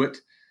do it.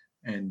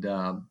 And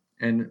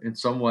in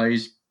some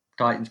ways,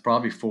 Titans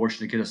probably forced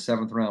to get a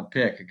seventh round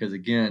pick because,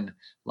 again,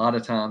 a lot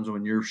of times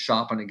when you're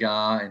shopping a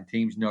guy and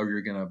teams know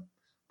you're going to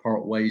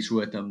part ways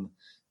with them,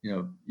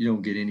 you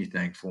don't get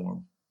anything for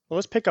them. Well,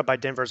 this pickup by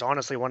Denver is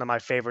honestly one of my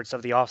favorites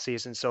of the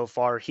offseason so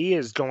far. He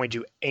is going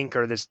to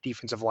anchor this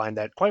defensive line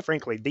that, quite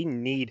frankly, they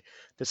need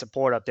the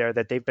support up there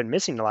that they've been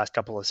missing the last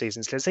couple of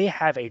seasons because they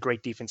have a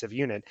great defensive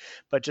unit,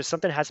 but just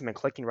something hasn't been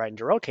clicking right. And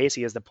Jurrell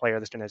Casey is the player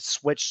that's going to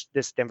switch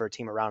this Denver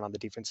team around on the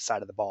defensive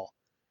side of the ball.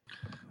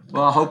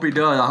 Well, I hope he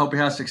does. I hope he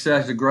has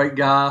success. He's a great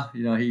guy.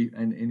 He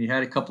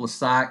had a couple of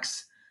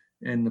sacks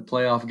in the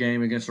playoff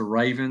game against the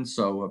Ravens.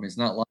 So, I mean, it's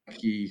not like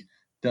he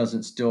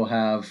doesn't still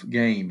have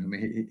game. I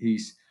mean,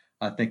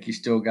 I think he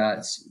still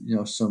got,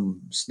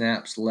 some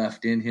snaps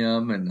left in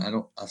him, and I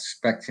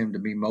expect him to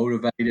be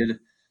motivated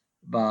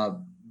by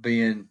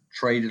being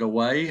traded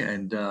away,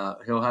 and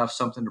he'll have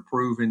something to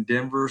prove in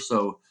Denver.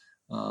 So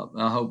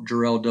I hope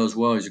Jurrell does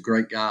well. He's a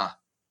great guy.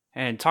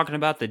 And talking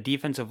about the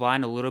defensive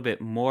line a little bit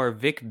more,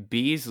 Vic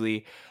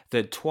Beasley,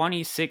 the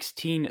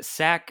 2016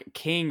 sack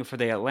king for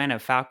the Atlanta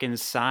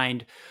Falcons,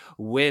 signed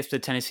with the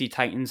Tennessee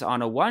Titans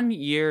on a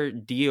 1-year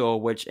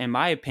deal, which in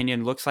my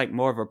opinion looks like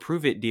more of a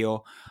prove-it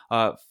deal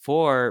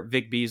for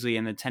Vic Beasley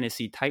and the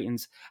Tennessee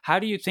Titans. How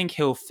do you think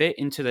he'll fit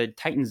into the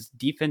Titans'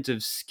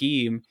 defensive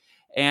scheme?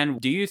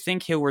 And do you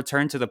think he'll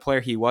return to the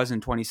player he was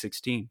in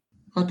 2016?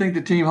 I think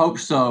the team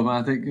hopes so.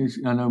 I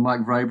know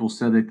Mike Vrabel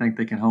said they think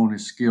they can hone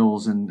his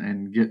skills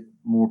and get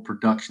more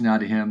production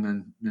out of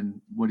him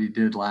than what he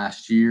did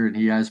last year. And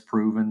he has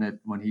proven that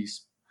when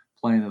he's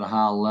playing at a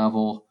high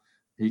level,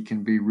 he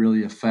can be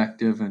really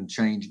effective and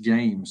change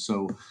games.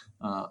 So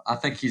I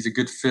think he's a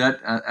good fit.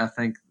 I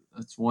think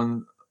that's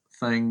one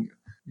thing,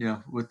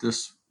 with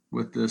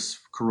this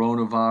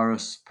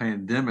coronavirus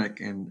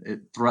pandemic and it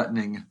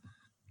threatening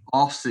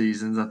off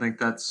seasons. I think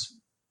that's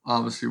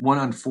obviously one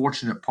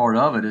unfortunate part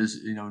of it is,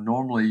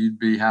 normally you'd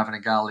be having a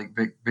guy like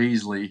Vic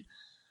Beasley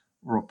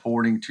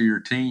reporting to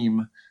your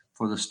team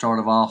for the start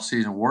of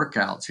off-season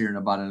workouts here in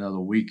about another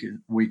week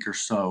or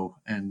so.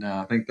 And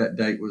I think that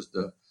date was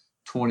the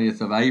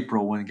 20th of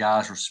April when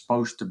guys were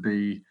supposed to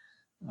be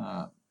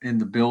in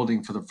the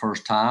building for the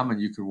first time,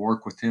 and you could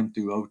work with him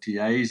through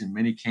OTAs and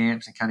mini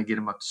camps and kind of get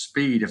him up to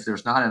speed. If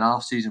there's not an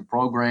off-season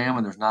program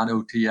and there's not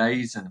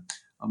OTAs and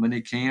a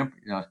mini camp,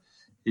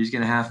 he's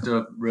going to have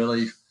to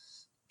really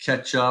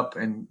catch up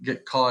and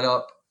get caught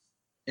up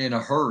in a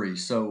hurry.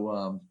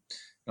 So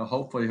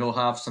hopefully he'll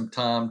have some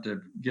time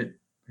to get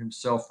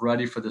himself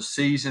ready for the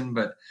season.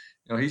 But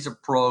he's a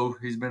pro.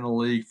 He's been in the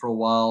league for a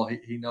while.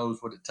 He knows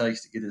what it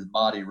takes to get his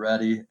body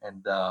ready.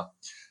 And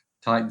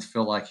Titans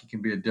feel like he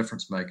can be a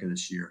difference maker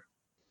this year.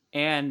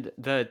 And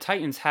the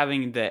Titans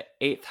having the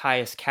 8th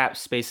highest cap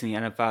space in the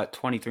NFL at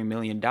 $23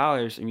 million.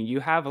 I mean, you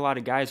have a lot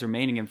of guys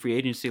remaining in free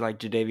agency like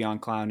Jadeveon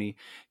Clowney,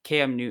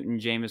 Cam Newton,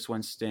 Jameis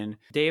Winston,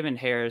 David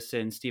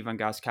Harrison, Stephen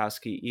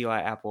Gostkowski,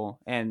 Eli Apple,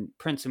 and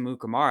Prince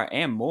Amukamara,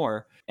 and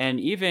more. And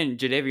even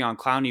Jadeveon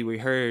Clowney, we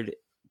heard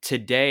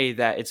today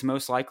that it's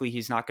most likely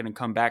he's not going to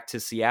come back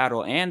to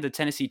Seattle. And the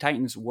Tennessee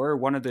Titans were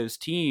one of those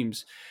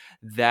teams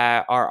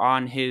that are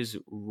on his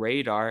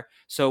radar.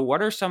 So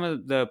what are some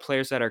of the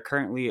players that are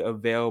currently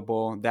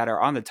available that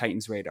are on the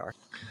Titans' radar?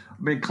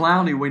 I mean,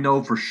 Clowney, we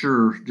know for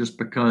sure just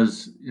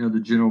because, the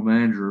general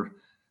manager,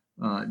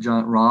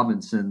 John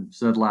Robinson,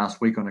 said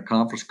last week on a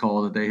conference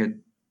call that they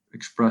had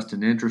expressed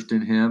an interest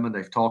in him and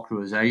they've talked to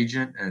his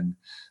agent and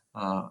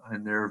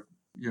they're,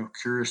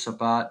 curious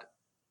about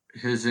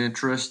his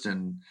interest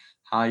and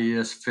how he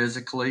is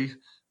physically.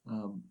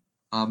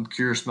 I'm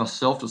curious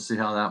myself to see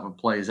how that one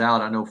plays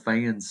out. I know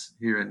fans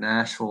here in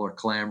Nashville are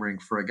clamoring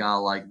for a guy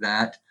like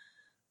that,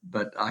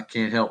 but I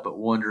can't help but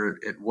wonder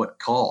at what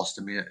cost.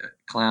 I mean,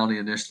 Clowney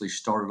initially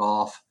started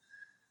off,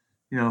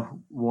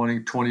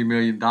 wanting $20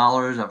 million.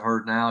 I've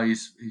heard now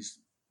he's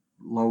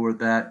lowered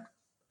that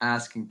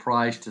asking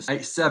price to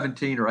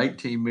 $17 or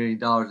 $18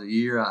 million a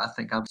year. I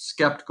think I'm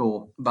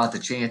skeptical about the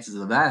chances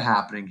of that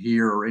happening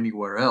here or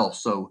anywhere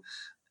else. So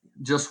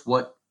just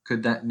what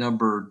could that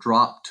number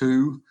drop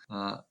to?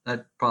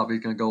 That probably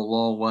going to go a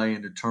long way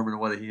in determining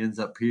whether he ends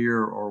up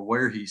here or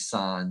where he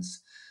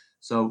signs.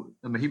 So,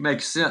 I mean, he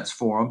makes sense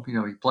for him.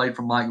 He played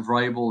for Mike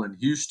Vrabel in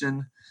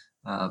Houston.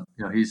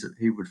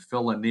 He would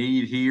fill a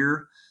need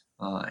here.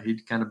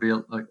 He'd kind of be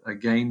a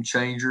game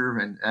changer,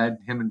 and add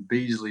him and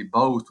Beasley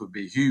both would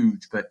be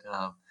huge. But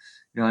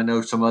I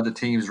know some other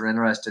teams are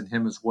interested in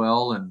him as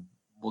well, and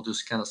we'll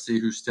just kind of see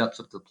who steps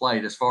up to the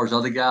plate. As far as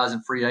other guys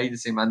in free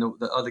agency, I know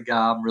the other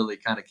guy I'm really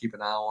kind of keeping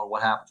an eye on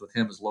what happens with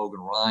him is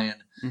Logan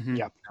Ryan,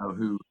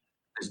 who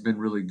has been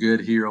really good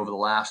here over the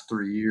last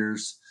 3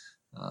 years.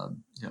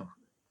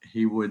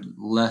 He would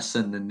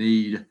lessen the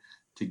need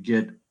to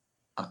get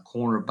a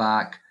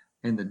cornerback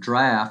in the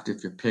draft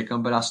if you pick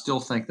them, but I still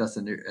think that's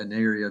an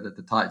area that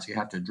the Titans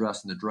have to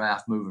address in the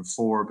draft moving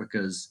forward,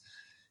 because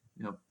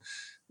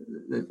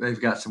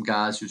they've got some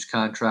guys whose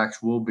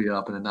contracts will be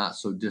up in a not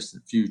so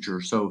distant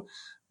future. So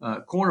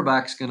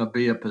cornerback's going to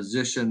be a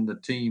position the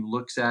team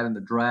looks at in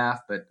the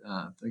draft, but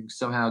if they can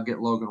somehow get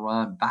Logan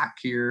Ryan back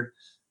here,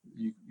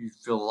 you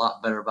feel a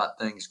lot better about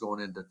things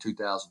going into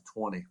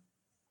 2020.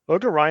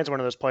 Logan Ryan's one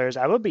of those players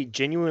I would be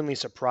genuinely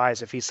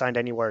surprised if he signed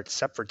anywhere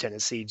except for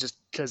Tennessee, just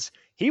because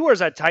he wears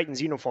that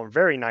Titans uniform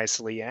very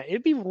nicely.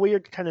 It'd be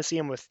weird to kind of see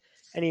him with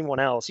anyone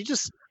else.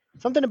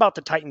 Something about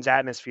the Titans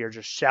atmosphere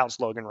just shouts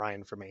Logan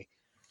Ryan for me.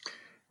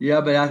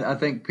 Yeah, but I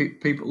think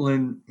people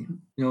in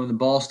the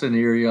Boston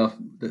area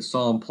that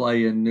saw him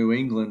play in New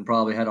England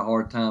probably had a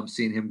hard time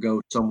seeing him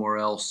go somewhere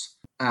else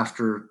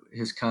after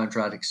his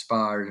contract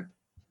expired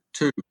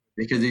too,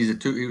 because he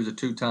was a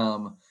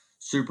two-time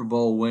Super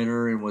Bowl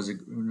winner and was a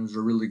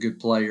really good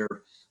player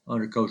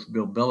under Coach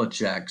Bill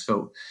Belichick.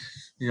 So,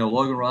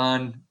 Logan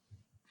Ryan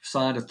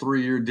signed a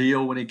 3-year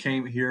deal when he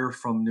came here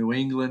from New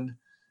England.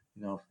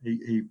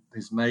 He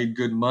has made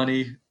good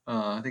money.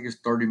 I think it's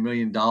 $30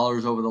 million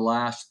over the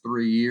last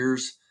 3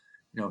 years.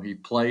 He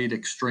played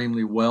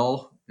extremely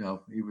well.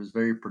 He was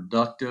very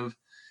productive.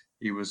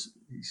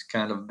 He's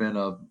kind of been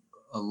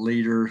a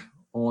leader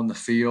on the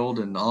field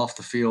and off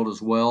the field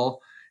as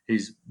well.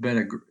 He's been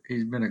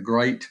a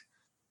great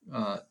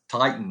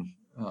Titan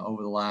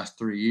over the last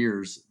 3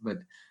 years, but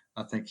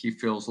I think he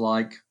feels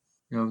like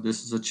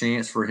this is a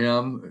chance for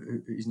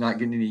him. He's not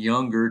getting any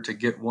younger to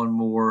get one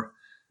more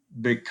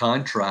big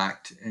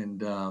contract,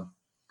 and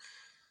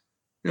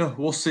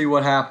we'll see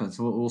what happens.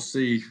 We'll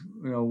see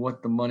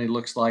what the money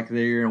looks like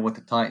there and what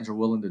the Titans are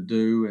willing to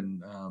do,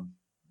 and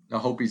I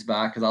hope he's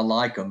back because I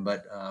like him,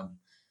 but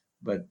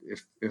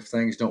if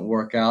things don't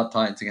work out,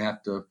 Titans are gonna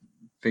have to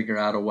figure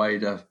out a way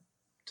to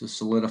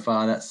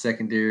solidify that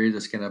secondary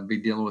that's going to be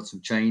dealing with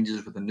some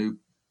changes with a new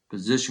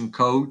position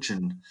coach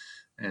and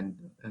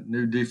a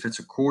new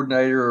defensive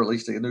coordinator, or at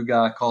least a new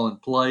guy calling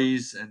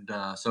plays. And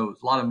so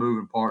it's a lot of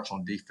moving parts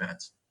on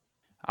defense.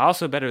 I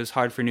also bet it was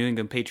hard for New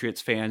England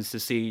Patriots fans to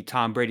see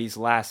Tom Brady's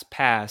last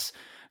pass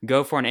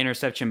go for an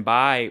interception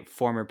by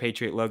former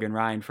Patriot Logan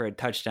Ryan for a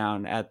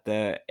touchdown at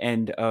the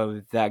end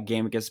of that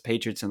game against the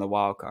Patriots in the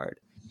wild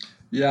card.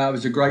 Yeah, it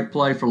was a great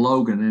play for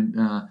Logan,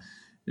 and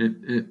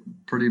it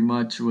pretty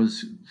much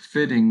was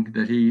fitting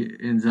that he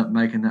ends up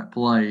making that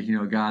play.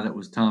 A guy that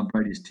was Tom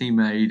Brady's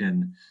teammate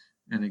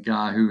and a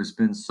guy who has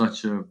been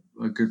such a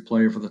good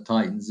player for the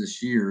Titans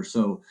this year.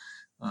 So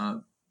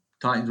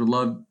Titans would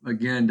love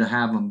again to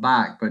have him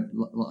back, but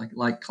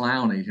like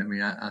Clowney, I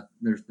mean,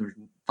 there's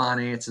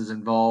finances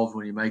involved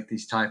when you make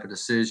these type of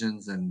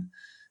decisions, and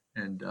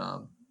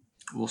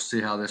we'll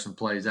see how this one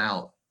plays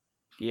out.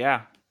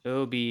 Yeah,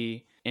 it'll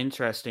be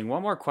interesting.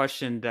 One more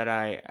question that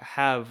I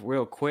have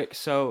real quick.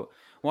 So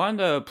one of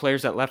the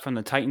players that left from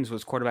the Titans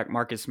was quarterback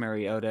Marcus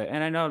Mariota.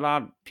 And I know a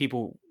lot of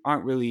people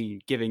aren't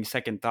really giving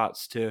second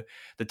thoughts to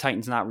the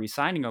Titans not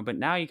re-signing him, but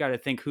now you got to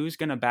think who's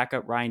going to back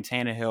up Ryan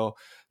Tannehill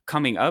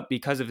coming up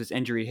because of his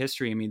injury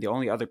history. I mean, the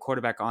only other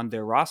quarterback on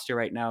their roster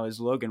right now is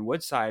Logan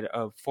Woodside,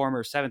 a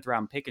former 7th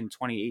round pick in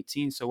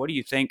 2018. So what do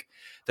you think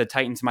the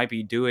Titans might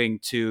be doing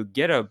to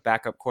get a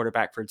backup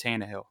quarterback for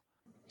Tannehill?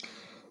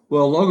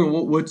 Well,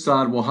 Logan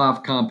Woodside will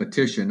have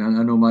competition.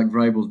 I know Mike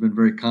Vrabel's been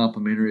very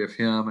complimentary of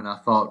him, and I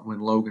thought when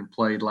Logan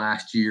played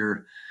last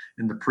year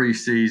in the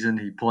preseason,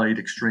 he played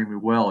extremely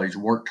well. He's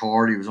worked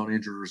hard. He was on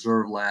injured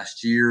reserve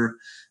last year,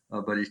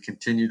 but he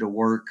continued to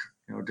work,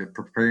 to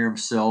prepare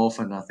himself,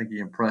 and I think he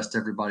impressed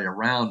everybody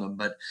around him.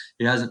 But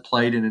he hasn't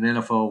played in an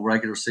NFL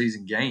regular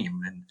season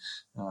game, and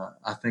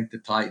I think the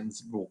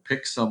Titans will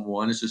pick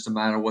someone. It's just a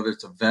matter of whether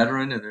it's a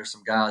veteran and there's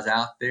some guys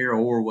out there,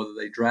 or whether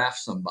they draft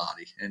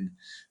somebody. And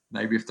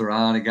maybe if they're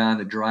eyeing a guy in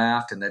the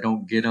draft and they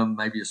don't get him,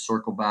 maybe you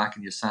circle back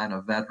and you sign a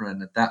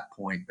veteran at that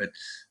point. But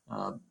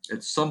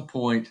at some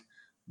point,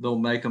 they'll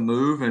make a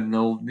move and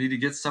they'll need to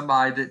get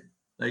somebody that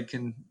they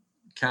can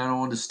count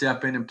on to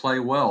step in and play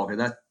well.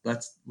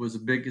 That was the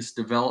biggest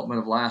development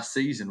of last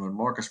season when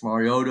Marcus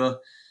Mariota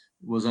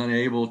was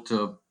unable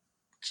to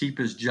keep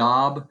his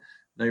job.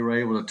 They were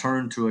able to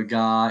turn to a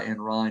guy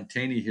in Ryan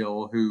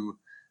Tannehill who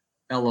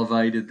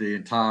elevated the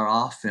entire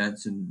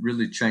offense and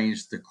really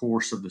changed the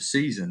course of the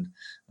season.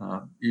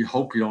 You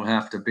hope you don't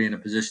have to be in a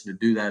position to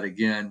do that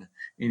again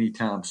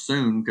anytime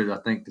soon, because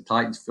I think the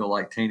Titans feel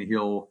like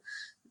Tannehill,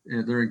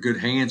 they're in good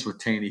hands with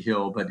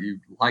Tannehill, but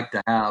you'd like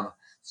to have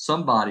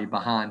somebody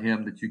behind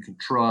him that you can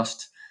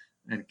trust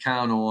and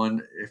count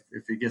on.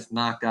 If he gets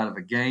knocked out of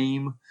a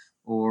game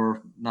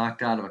or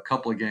knocked out of a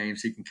couple of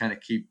games, he can kind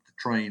of keep the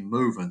train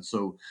moving.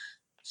 So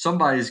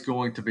somebody's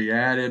going to be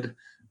added.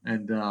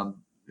 And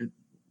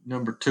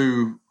number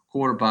two,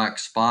 quarterback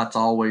spot's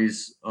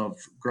always of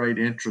great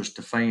interest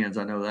to fans.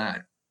 I know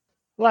that.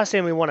 Last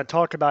thing we want to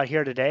talk about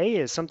here today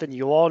is something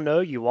you all know,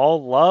 you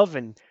all love,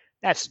 and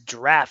that's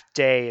draft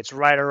day. It's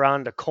right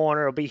around the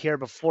corner. It'll be here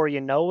before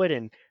you know it.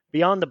 And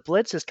Beyond the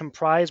Blitz is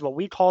comprised what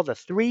we call the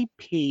 3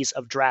 Ps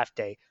of draft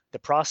day: the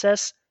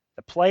process,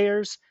 the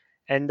players,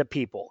 and the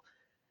people.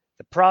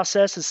 The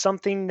process is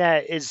something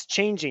that is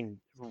changing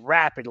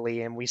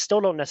rapidly, and we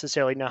still don't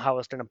necessarily know how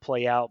it's going to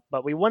play out,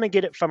 but we want to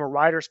get it from a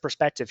writer's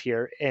perspective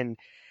here. And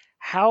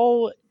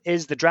how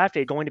is the draft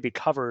day going to be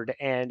covered,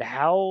 and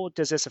how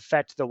does this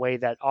affect the way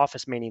that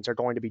office meetings are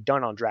going to be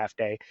done on draft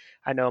day?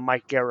 I know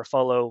Mike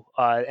Garafolo,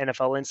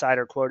 NFL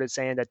Insider, quoted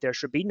saying that there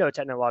should be no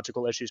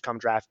technological issues come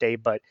draft day,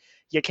 but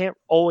you can't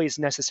always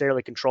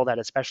necessarily control that,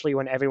 especially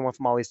when everyone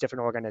from all these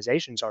different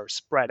organizations are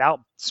spread out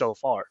so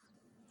far.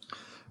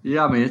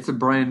 Yeah, I mean, it's a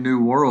brand new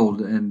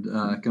world and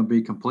it can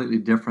be completely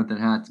different than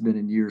how it's been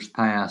in years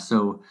past.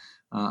 So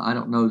I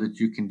don't know that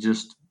you can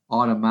just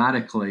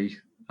automatically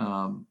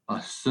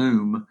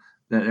assume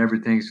that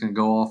everything's going to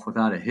go off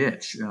without a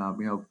hitch.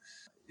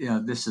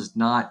 This is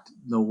not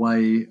the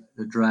way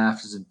the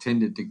draft is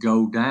intended to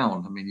go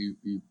down. I mean,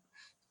 you're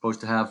supposed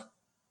to have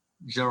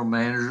general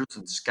managers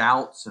and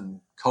scouts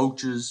and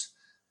coaches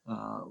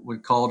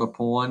when called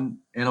upon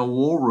in a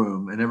war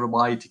room and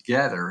everybody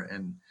together.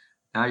 And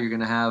now you're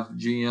going to have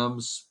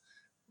GMs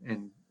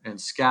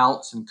and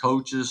scouts and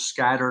coaches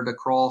scattered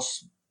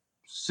across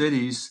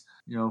cities,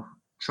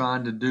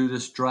 trying to do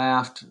this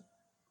draft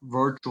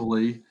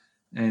virtually.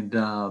 And,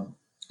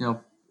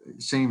 it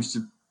seems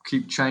to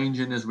keep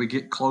changing as we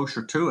get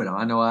closer to it.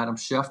 I know Adam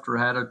Schefter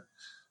had a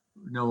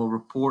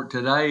report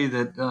today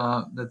that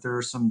there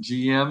are some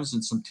GMs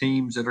and some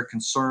teams that are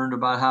concerned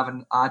about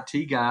having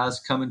IT guys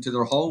come into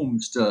their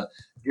homes to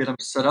get them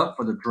set up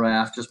for the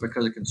draft just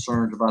because of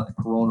concerns about the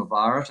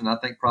coronavirus. And I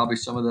think probably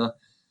some of the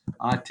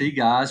IT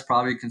guys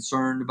probably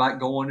concerned about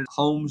going to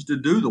homes to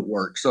do the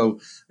work.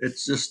 So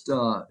it's just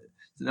an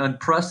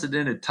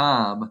unprecedented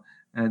time.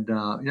 And,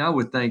 I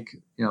would think,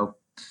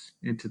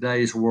 in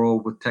today's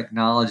world with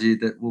technology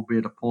that we'll be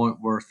at a point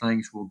where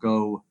things will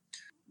go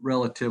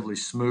relatively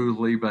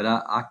smoothly, but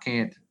I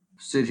can't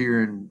sit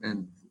here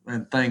and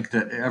think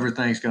that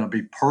everything's going to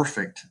be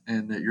perfect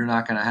and that you're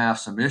not going to have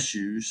some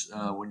issues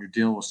when you're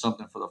dealing with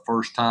something for the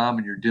first time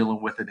and you're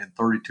dealing with it in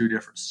 32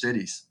 different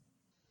cities.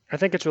 I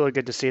think it's really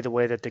good to see the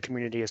way that the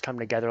community has come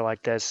together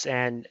like this.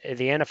 And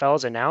the NFL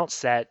has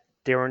announced that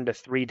during the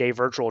 3-day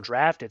virtual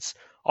draft, it's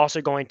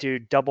also going to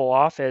double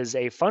off as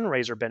a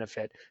fundraiser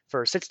benefit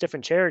for 6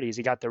 different charities.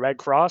 You got the Red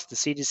Cross, the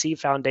CDC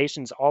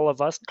Foundation's All of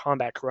Us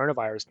Combat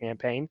Coronavirus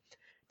campaign,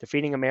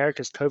 Defeating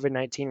America's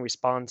COVID-19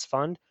 Response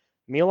Fund,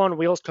 Meal on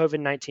Wheels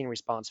COVID-19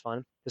 Response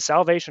Fund, the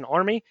Salvation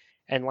Army,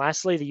 and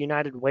lastly, the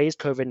United Way's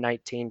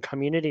COVID-19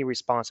 Community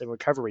Response and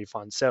Recovery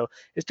Fund. So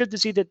it's good to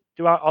see that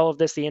throughout all of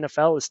this, the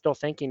NFL is still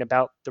thinking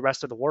about the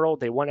rest of the world.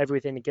 They want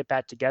everything to get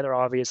back together,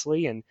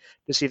 obviously, and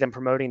to see them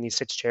promoting these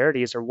 6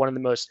 charities are one of the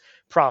most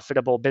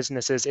profitable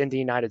businesses in the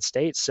United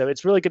States. So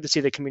it's really good to see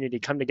the community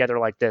come together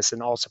like this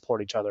and all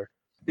support each other.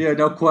 Yeah,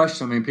 no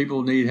question. I mean,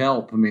 people need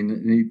help. I mean,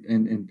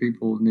 and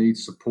people need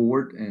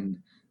support. And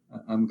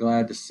I'm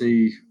glad to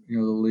see,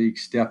 the league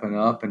stepping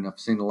up. And I've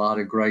seen a lot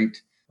of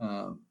great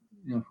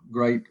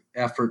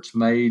efforts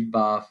made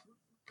by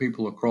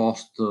people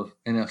across the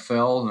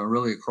NFL and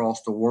really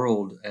across the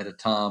world at a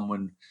time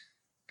when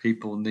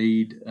people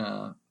need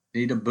a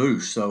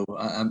boost. So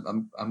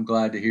I'm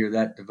glad to hear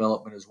that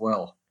development as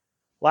well.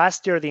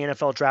 Last year, the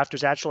NFL draft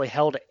was actually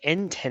held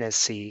in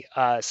Tennessee.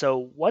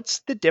 So what's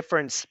the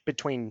difference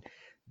between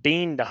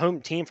being the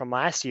home team from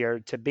last year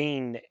to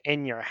being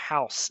in your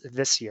house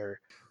this year?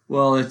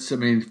 Well,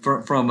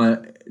 from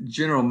a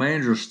general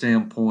manager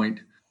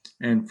standpoint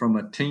and from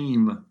a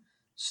team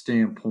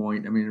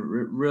standpoint,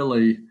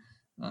 really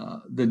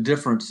the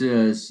difference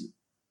is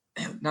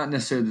not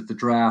necessarily that the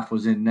draft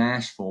was in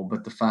Nashville,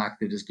 but the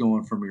fact that it's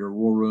going from your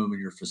war room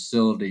and your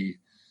facility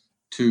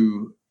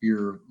to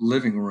your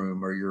living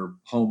room or your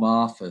home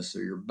office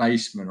or your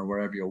basement or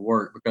wherever you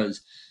work.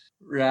 Because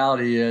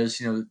reality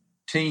is,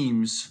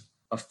 team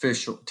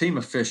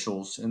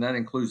officials, and that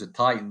includes the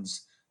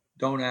Titans,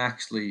 don't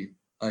actually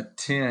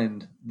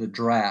attend the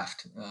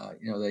draft.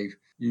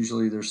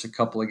 There's a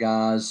couple of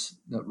guys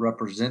that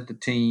represent the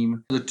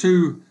team. The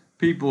 2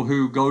 people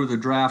who go to the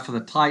draft for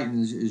the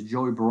Titans is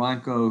Joey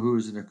Barranco, who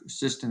is an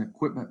assistant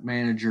equipment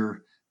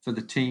manager for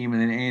the team,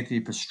 and then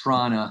Anthony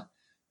Pastrana,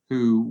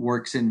 who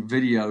works in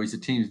video. He's the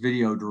team's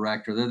video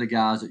director. They're the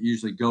guys that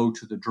usually go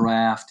to the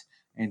draft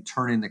and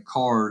turn in the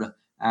card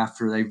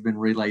after they've been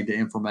relayed the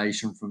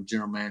information from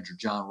General Manager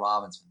John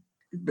Robinson.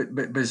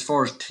 But as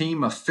far as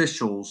team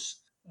officials,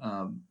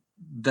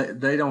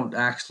 they don't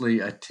actually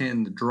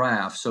attend the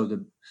draft. So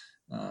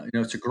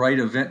it's a great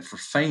event for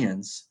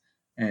fans,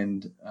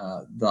 and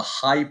the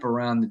hype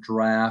around the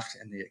draft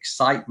and the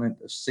excitement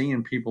of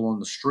seeing people on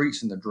the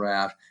streets in the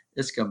draft,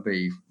 it's going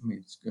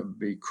to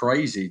be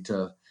crazy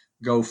to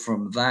go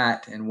from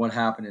that and what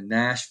happened in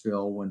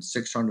Nashville when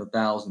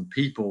 600,000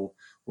 people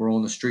were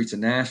on the streets of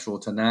Nashville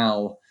to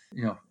now,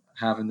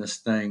 having this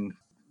thing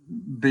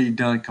be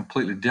done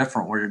completely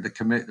different, where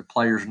the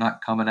players are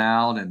not coming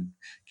out and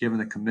giving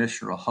the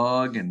commissioner a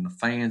hug, and the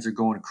fans are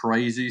going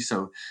crazy.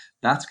 So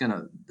that's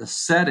the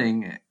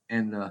setting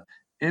and the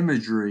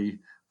imagery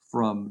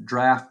from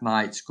draft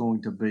night's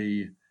going to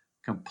be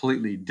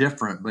completely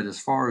different. But as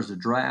far as the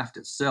draft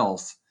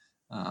itself,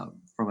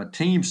 from a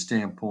team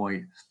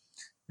standpoint,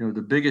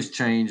 the biggest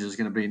change is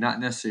going to be not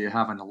necessarily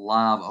having a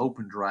live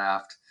open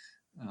draft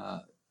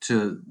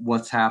to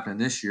what's happening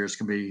this year. It's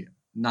going to be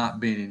not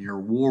being in your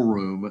war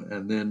room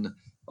and then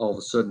all of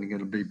a sudden you're going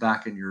to be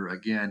back in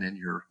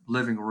your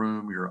living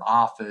room, your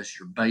office,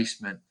 your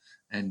basement,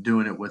 and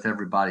doing it with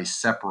everybody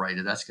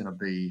separated. That's going to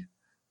be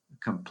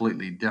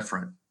completely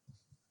different.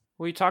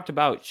 We talked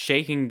about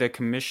shaking the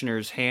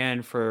commissioner's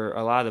hand for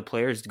a lot of the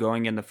players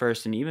going in the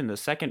first and even the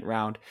second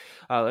round.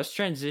 Let's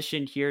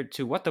transition here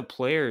to what the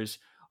players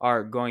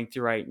are going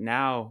through right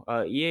now.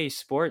 EA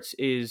Sports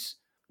is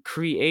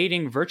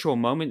creating virtual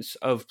moments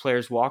of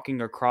players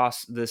walking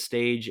across the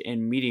stage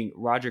and meeting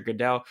Roger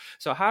Goodell.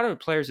 So how do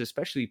players,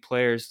 especially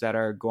players that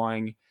are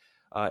going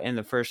in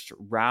the first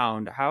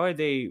round, how are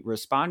they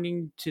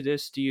responding to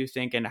this, do you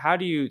think? And how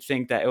do you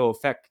think that it will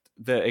affect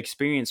the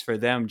experience for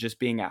them just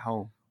being at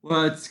home?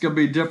 Well, it's going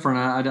to be different.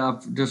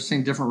 I've just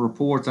seen different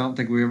reports. I don't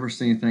think we ever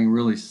seen anything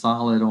really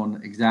solid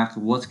on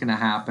exactly what's going to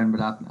happen,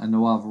 but I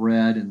know I've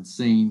read and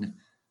seen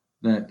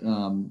that,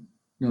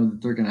 that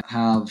they're going to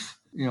have,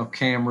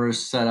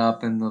 cameras set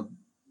up in the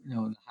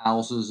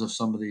houses of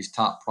some of these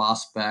top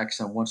prospects.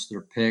 And once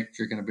they're picked,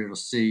 you're going to be able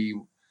to see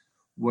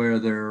where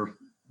they're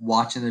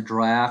watching the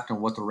draft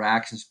and what the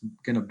reaction's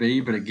going to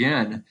be. But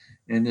again,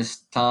 in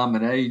this time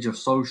and age of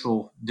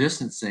social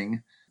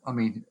distancing,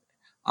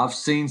 I've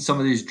seen some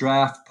of these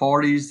draft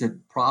parties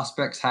that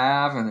prospects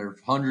have, and there's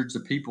hundreds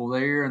of people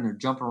there, and they're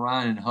jumping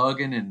around and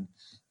hugging and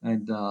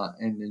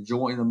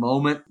enjoying the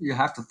moment. You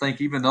have to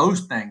think even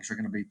those things are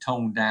going to be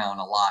toned down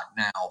a lot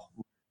now.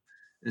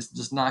 It's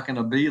just not going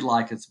to be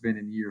like it's been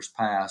in years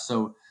past.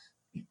 So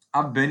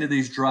I've been to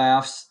these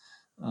drafts,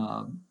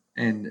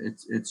 and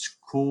it's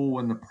cool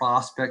when the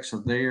prospects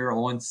are there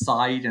on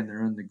site and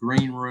they're in the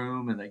green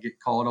room and they get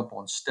called up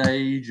on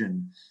stage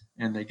and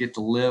they get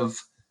to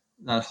live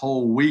that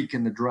whole week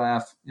in the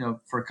draft,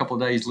 for a couple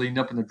of days leading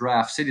up in the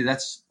draft city.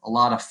 That's a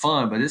lot of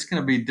fun, but it's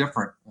going to be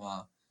different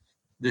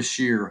this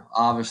year,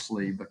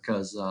 obviously,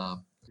 because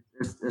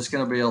it's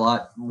going to be a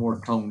lot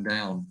more toned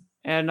down.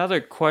 And another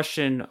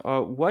question,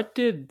 what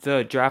did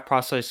the draft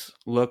process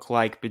look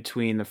like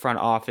between the front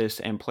office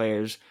and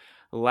players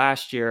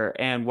last year,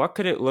 and what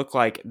could it look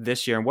like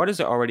this year, and what is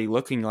it already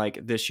looking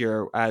like this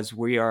year as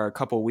we are a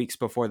couple weeks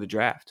before the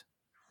draft?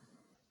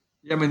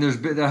 Yeah,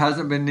 there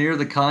hasn't been near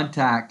the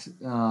contact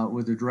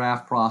with the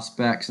draft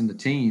prospects and the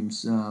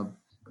teams.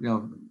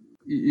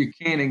 You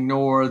can't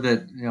ignore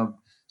that.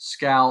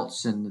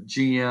 Scouts and the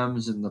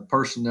GMs and the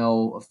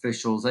personnel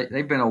officials,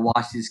 they've been to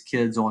watch these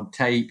kids on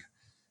tape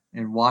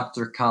and watch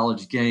their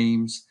college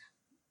games.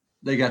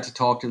 They got to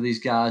talk to these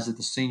guys at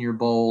the Senior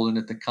Bowl and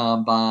at the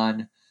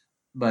Combine,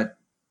 but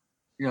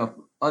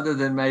other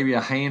than maybe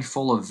a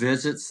handful of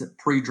visits,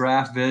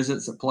 pre-draft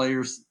visits that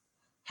players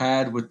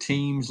had with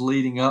teams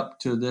leading up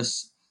to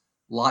this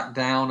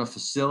lockdown of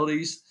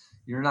facilities,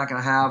 you're not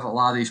going to have a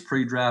lot of these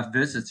pre-draft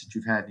visits that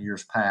you've had in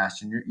years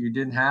past. And you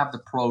didn't have the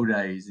pro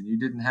days, and you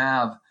didn't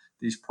have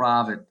these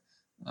private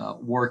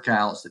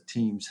workouts that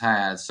teams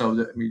had.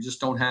 So you just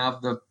don't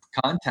have the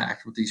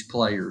contact with these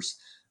players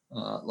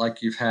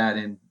like you've had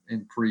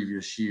in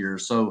previous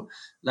years. So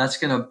that's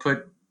going to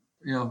put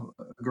a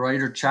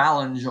greater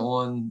challenge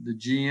on the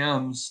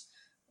GMs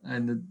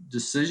and the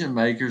decision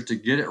makers to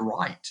get it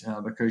right,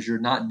 because you're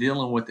not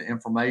dealing with the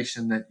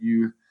information that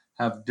you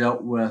have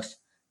dealt with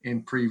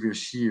in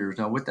previous years.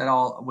 Now, with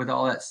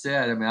all that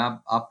said,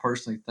 I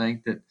personally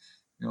think that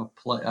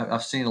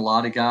I've seen a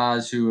lot of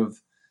guys who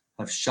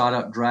have shot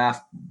up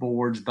draft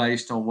boards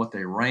based on what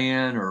they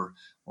ran or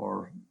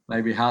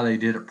maybe how they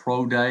did at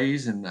pro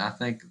days. And I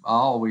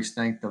always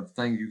think the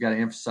thing you got to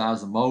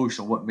emphasize the most,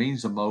 and what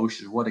means the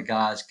most, is what a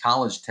guy's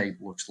college tape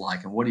looks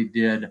like and what he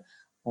did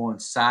on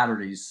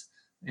Saturdays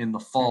in the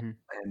fall.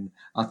 Mm-hmm. And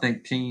I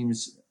think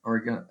teams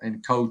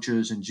and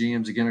coaches and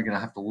GMs again are going to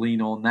have to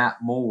lean on that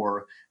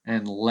more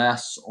and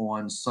less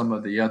on some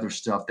of the other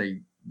stuff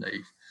they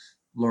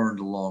learned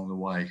along the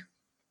way.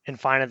 And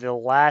finally, the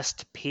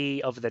last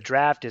P of the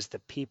draft is the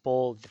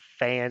people, the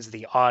fans,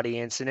 the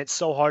audience. And it's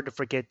so hard to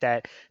forget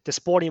that the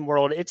sporting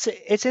world, it's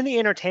in the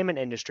entertainment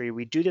industry.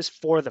 We do this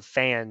for the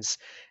fans.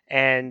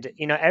 And,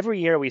 every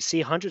year we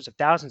see hundreds of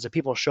thousands of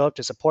people show up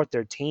to support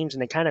their teams,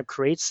 and it kind of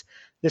creates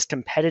this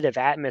competitive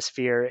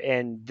atmosphere.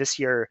 And this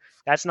year,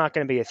 that's not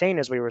going to be a thing,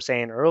 as we were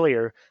saying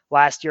earlier.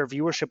 Last year,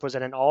 viewership was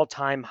at an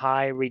all-time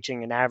high,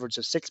 reaching an average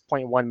of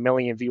 6.1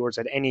 million viewers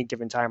at any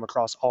given time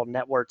across all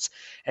networks.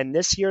 And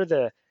this year,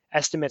 the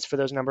estimates for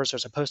those numbers are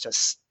supposed to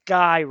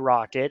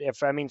skyrocket.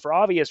 For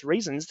obvious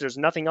reasons, there's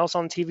nothing else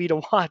on TV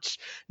to watch,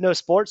 no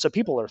sports. So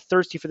people are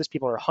thirsty for this.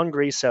 People are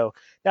hungry. So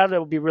that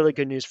will be really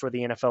good news for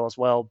the NFL as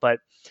well. But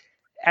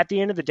at the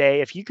end of the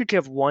day, if you could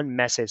give one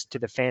message to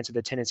the fans of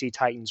the Tennessee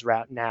Titans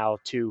right now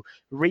to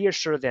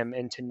reassure them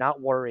and to not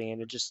worry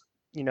and to just,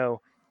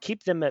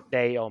 keep them at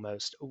bay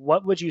almost,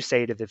 what would you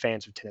say to the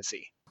fans of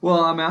Tennessee?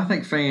 Well, I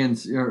think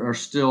fans are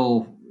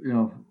still,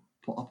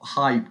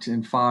 hyped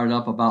and fired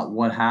up about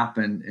what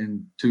happened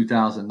in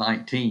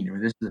 2019.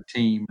 This is a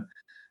team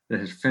that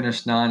has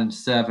finished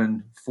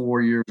 9-7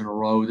 4 years in a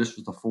row. This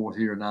was the fourth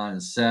year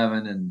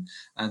 9-7,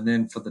 and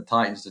then for the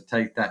Titans to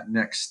take that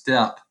next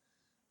step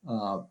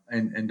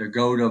and to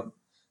go to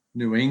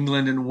New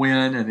England and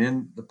win, and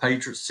in the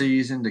Patriots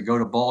season to go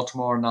to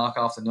Baltimore and knock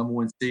off the number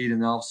one seed,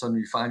 and all of a sudden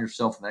you find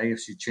yourself in the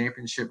AFC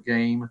Championship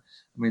game.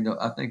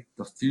 I think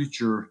the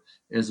future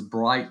is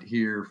bright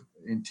here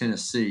in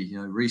Tennessee.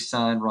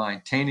 Re-signed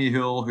Ryan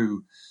Tannehill,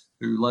 who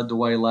led the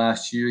way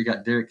last year. You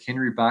got Derrick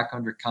Henry back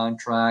under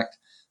contract.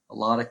 A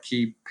lot of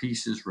key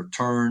pieces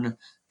return.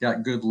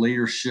 Got good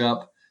leadership,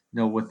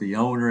 with the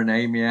owner and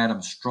Amy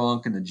Adams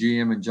Strunk and the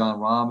GM and John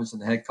Robinson,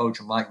 the head coach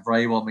and Mike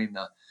Vrabel.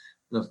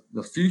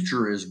 The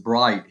future is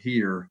bright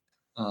here.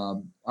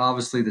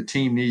 Obviously, the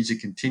team needs to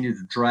continue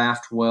to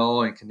draft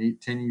well and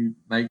continue to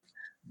make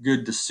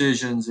good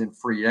decisions in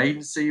free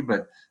agency.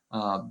 But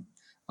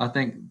I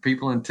think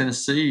people in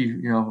Tennessee,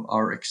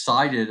 are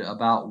excited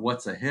about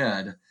what's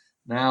ahead.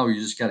 Now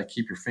you just got to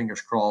keep your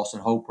fingers crossed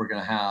and hope we're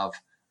going to have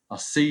a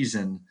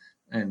season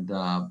and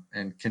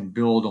can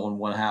build on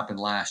what happened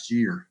last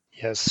year.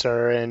 Yes,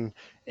 sir. And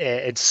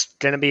it's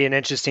going to be an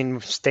interesting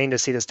thing to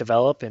see this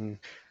develop. And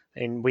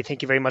we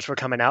thank you very much for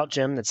coming out,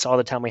 Jim. That's all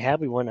the time we have.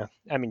 We went,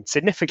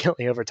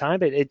 significantly over time,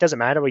 but it doesn't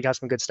matter. We got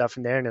some good stuff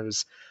in there, and it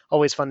was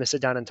always fun to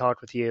sit down and talk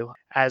with you.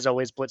 As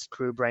always, Blitz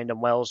crew, Brandon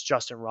Wells,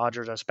 Justin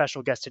Rogers. Our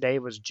special guest today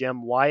was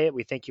Jim Wyatt.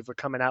 We thank you for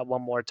coming out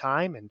one more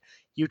time, and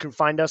you can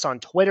find us on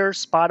Twitter,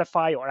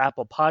 Spotify, or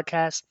Apple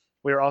Podcasts.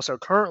 We are also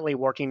currently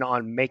working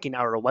on making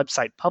our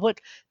website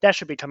public. That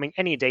should be coming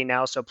any day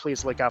now, so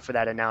please look out for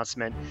that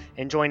announcement.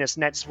 And join us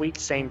next week,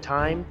 same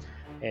time.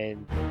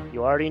 And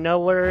you already know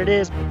where it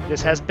is.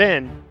 This has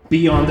been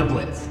Beyond the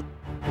Blitz.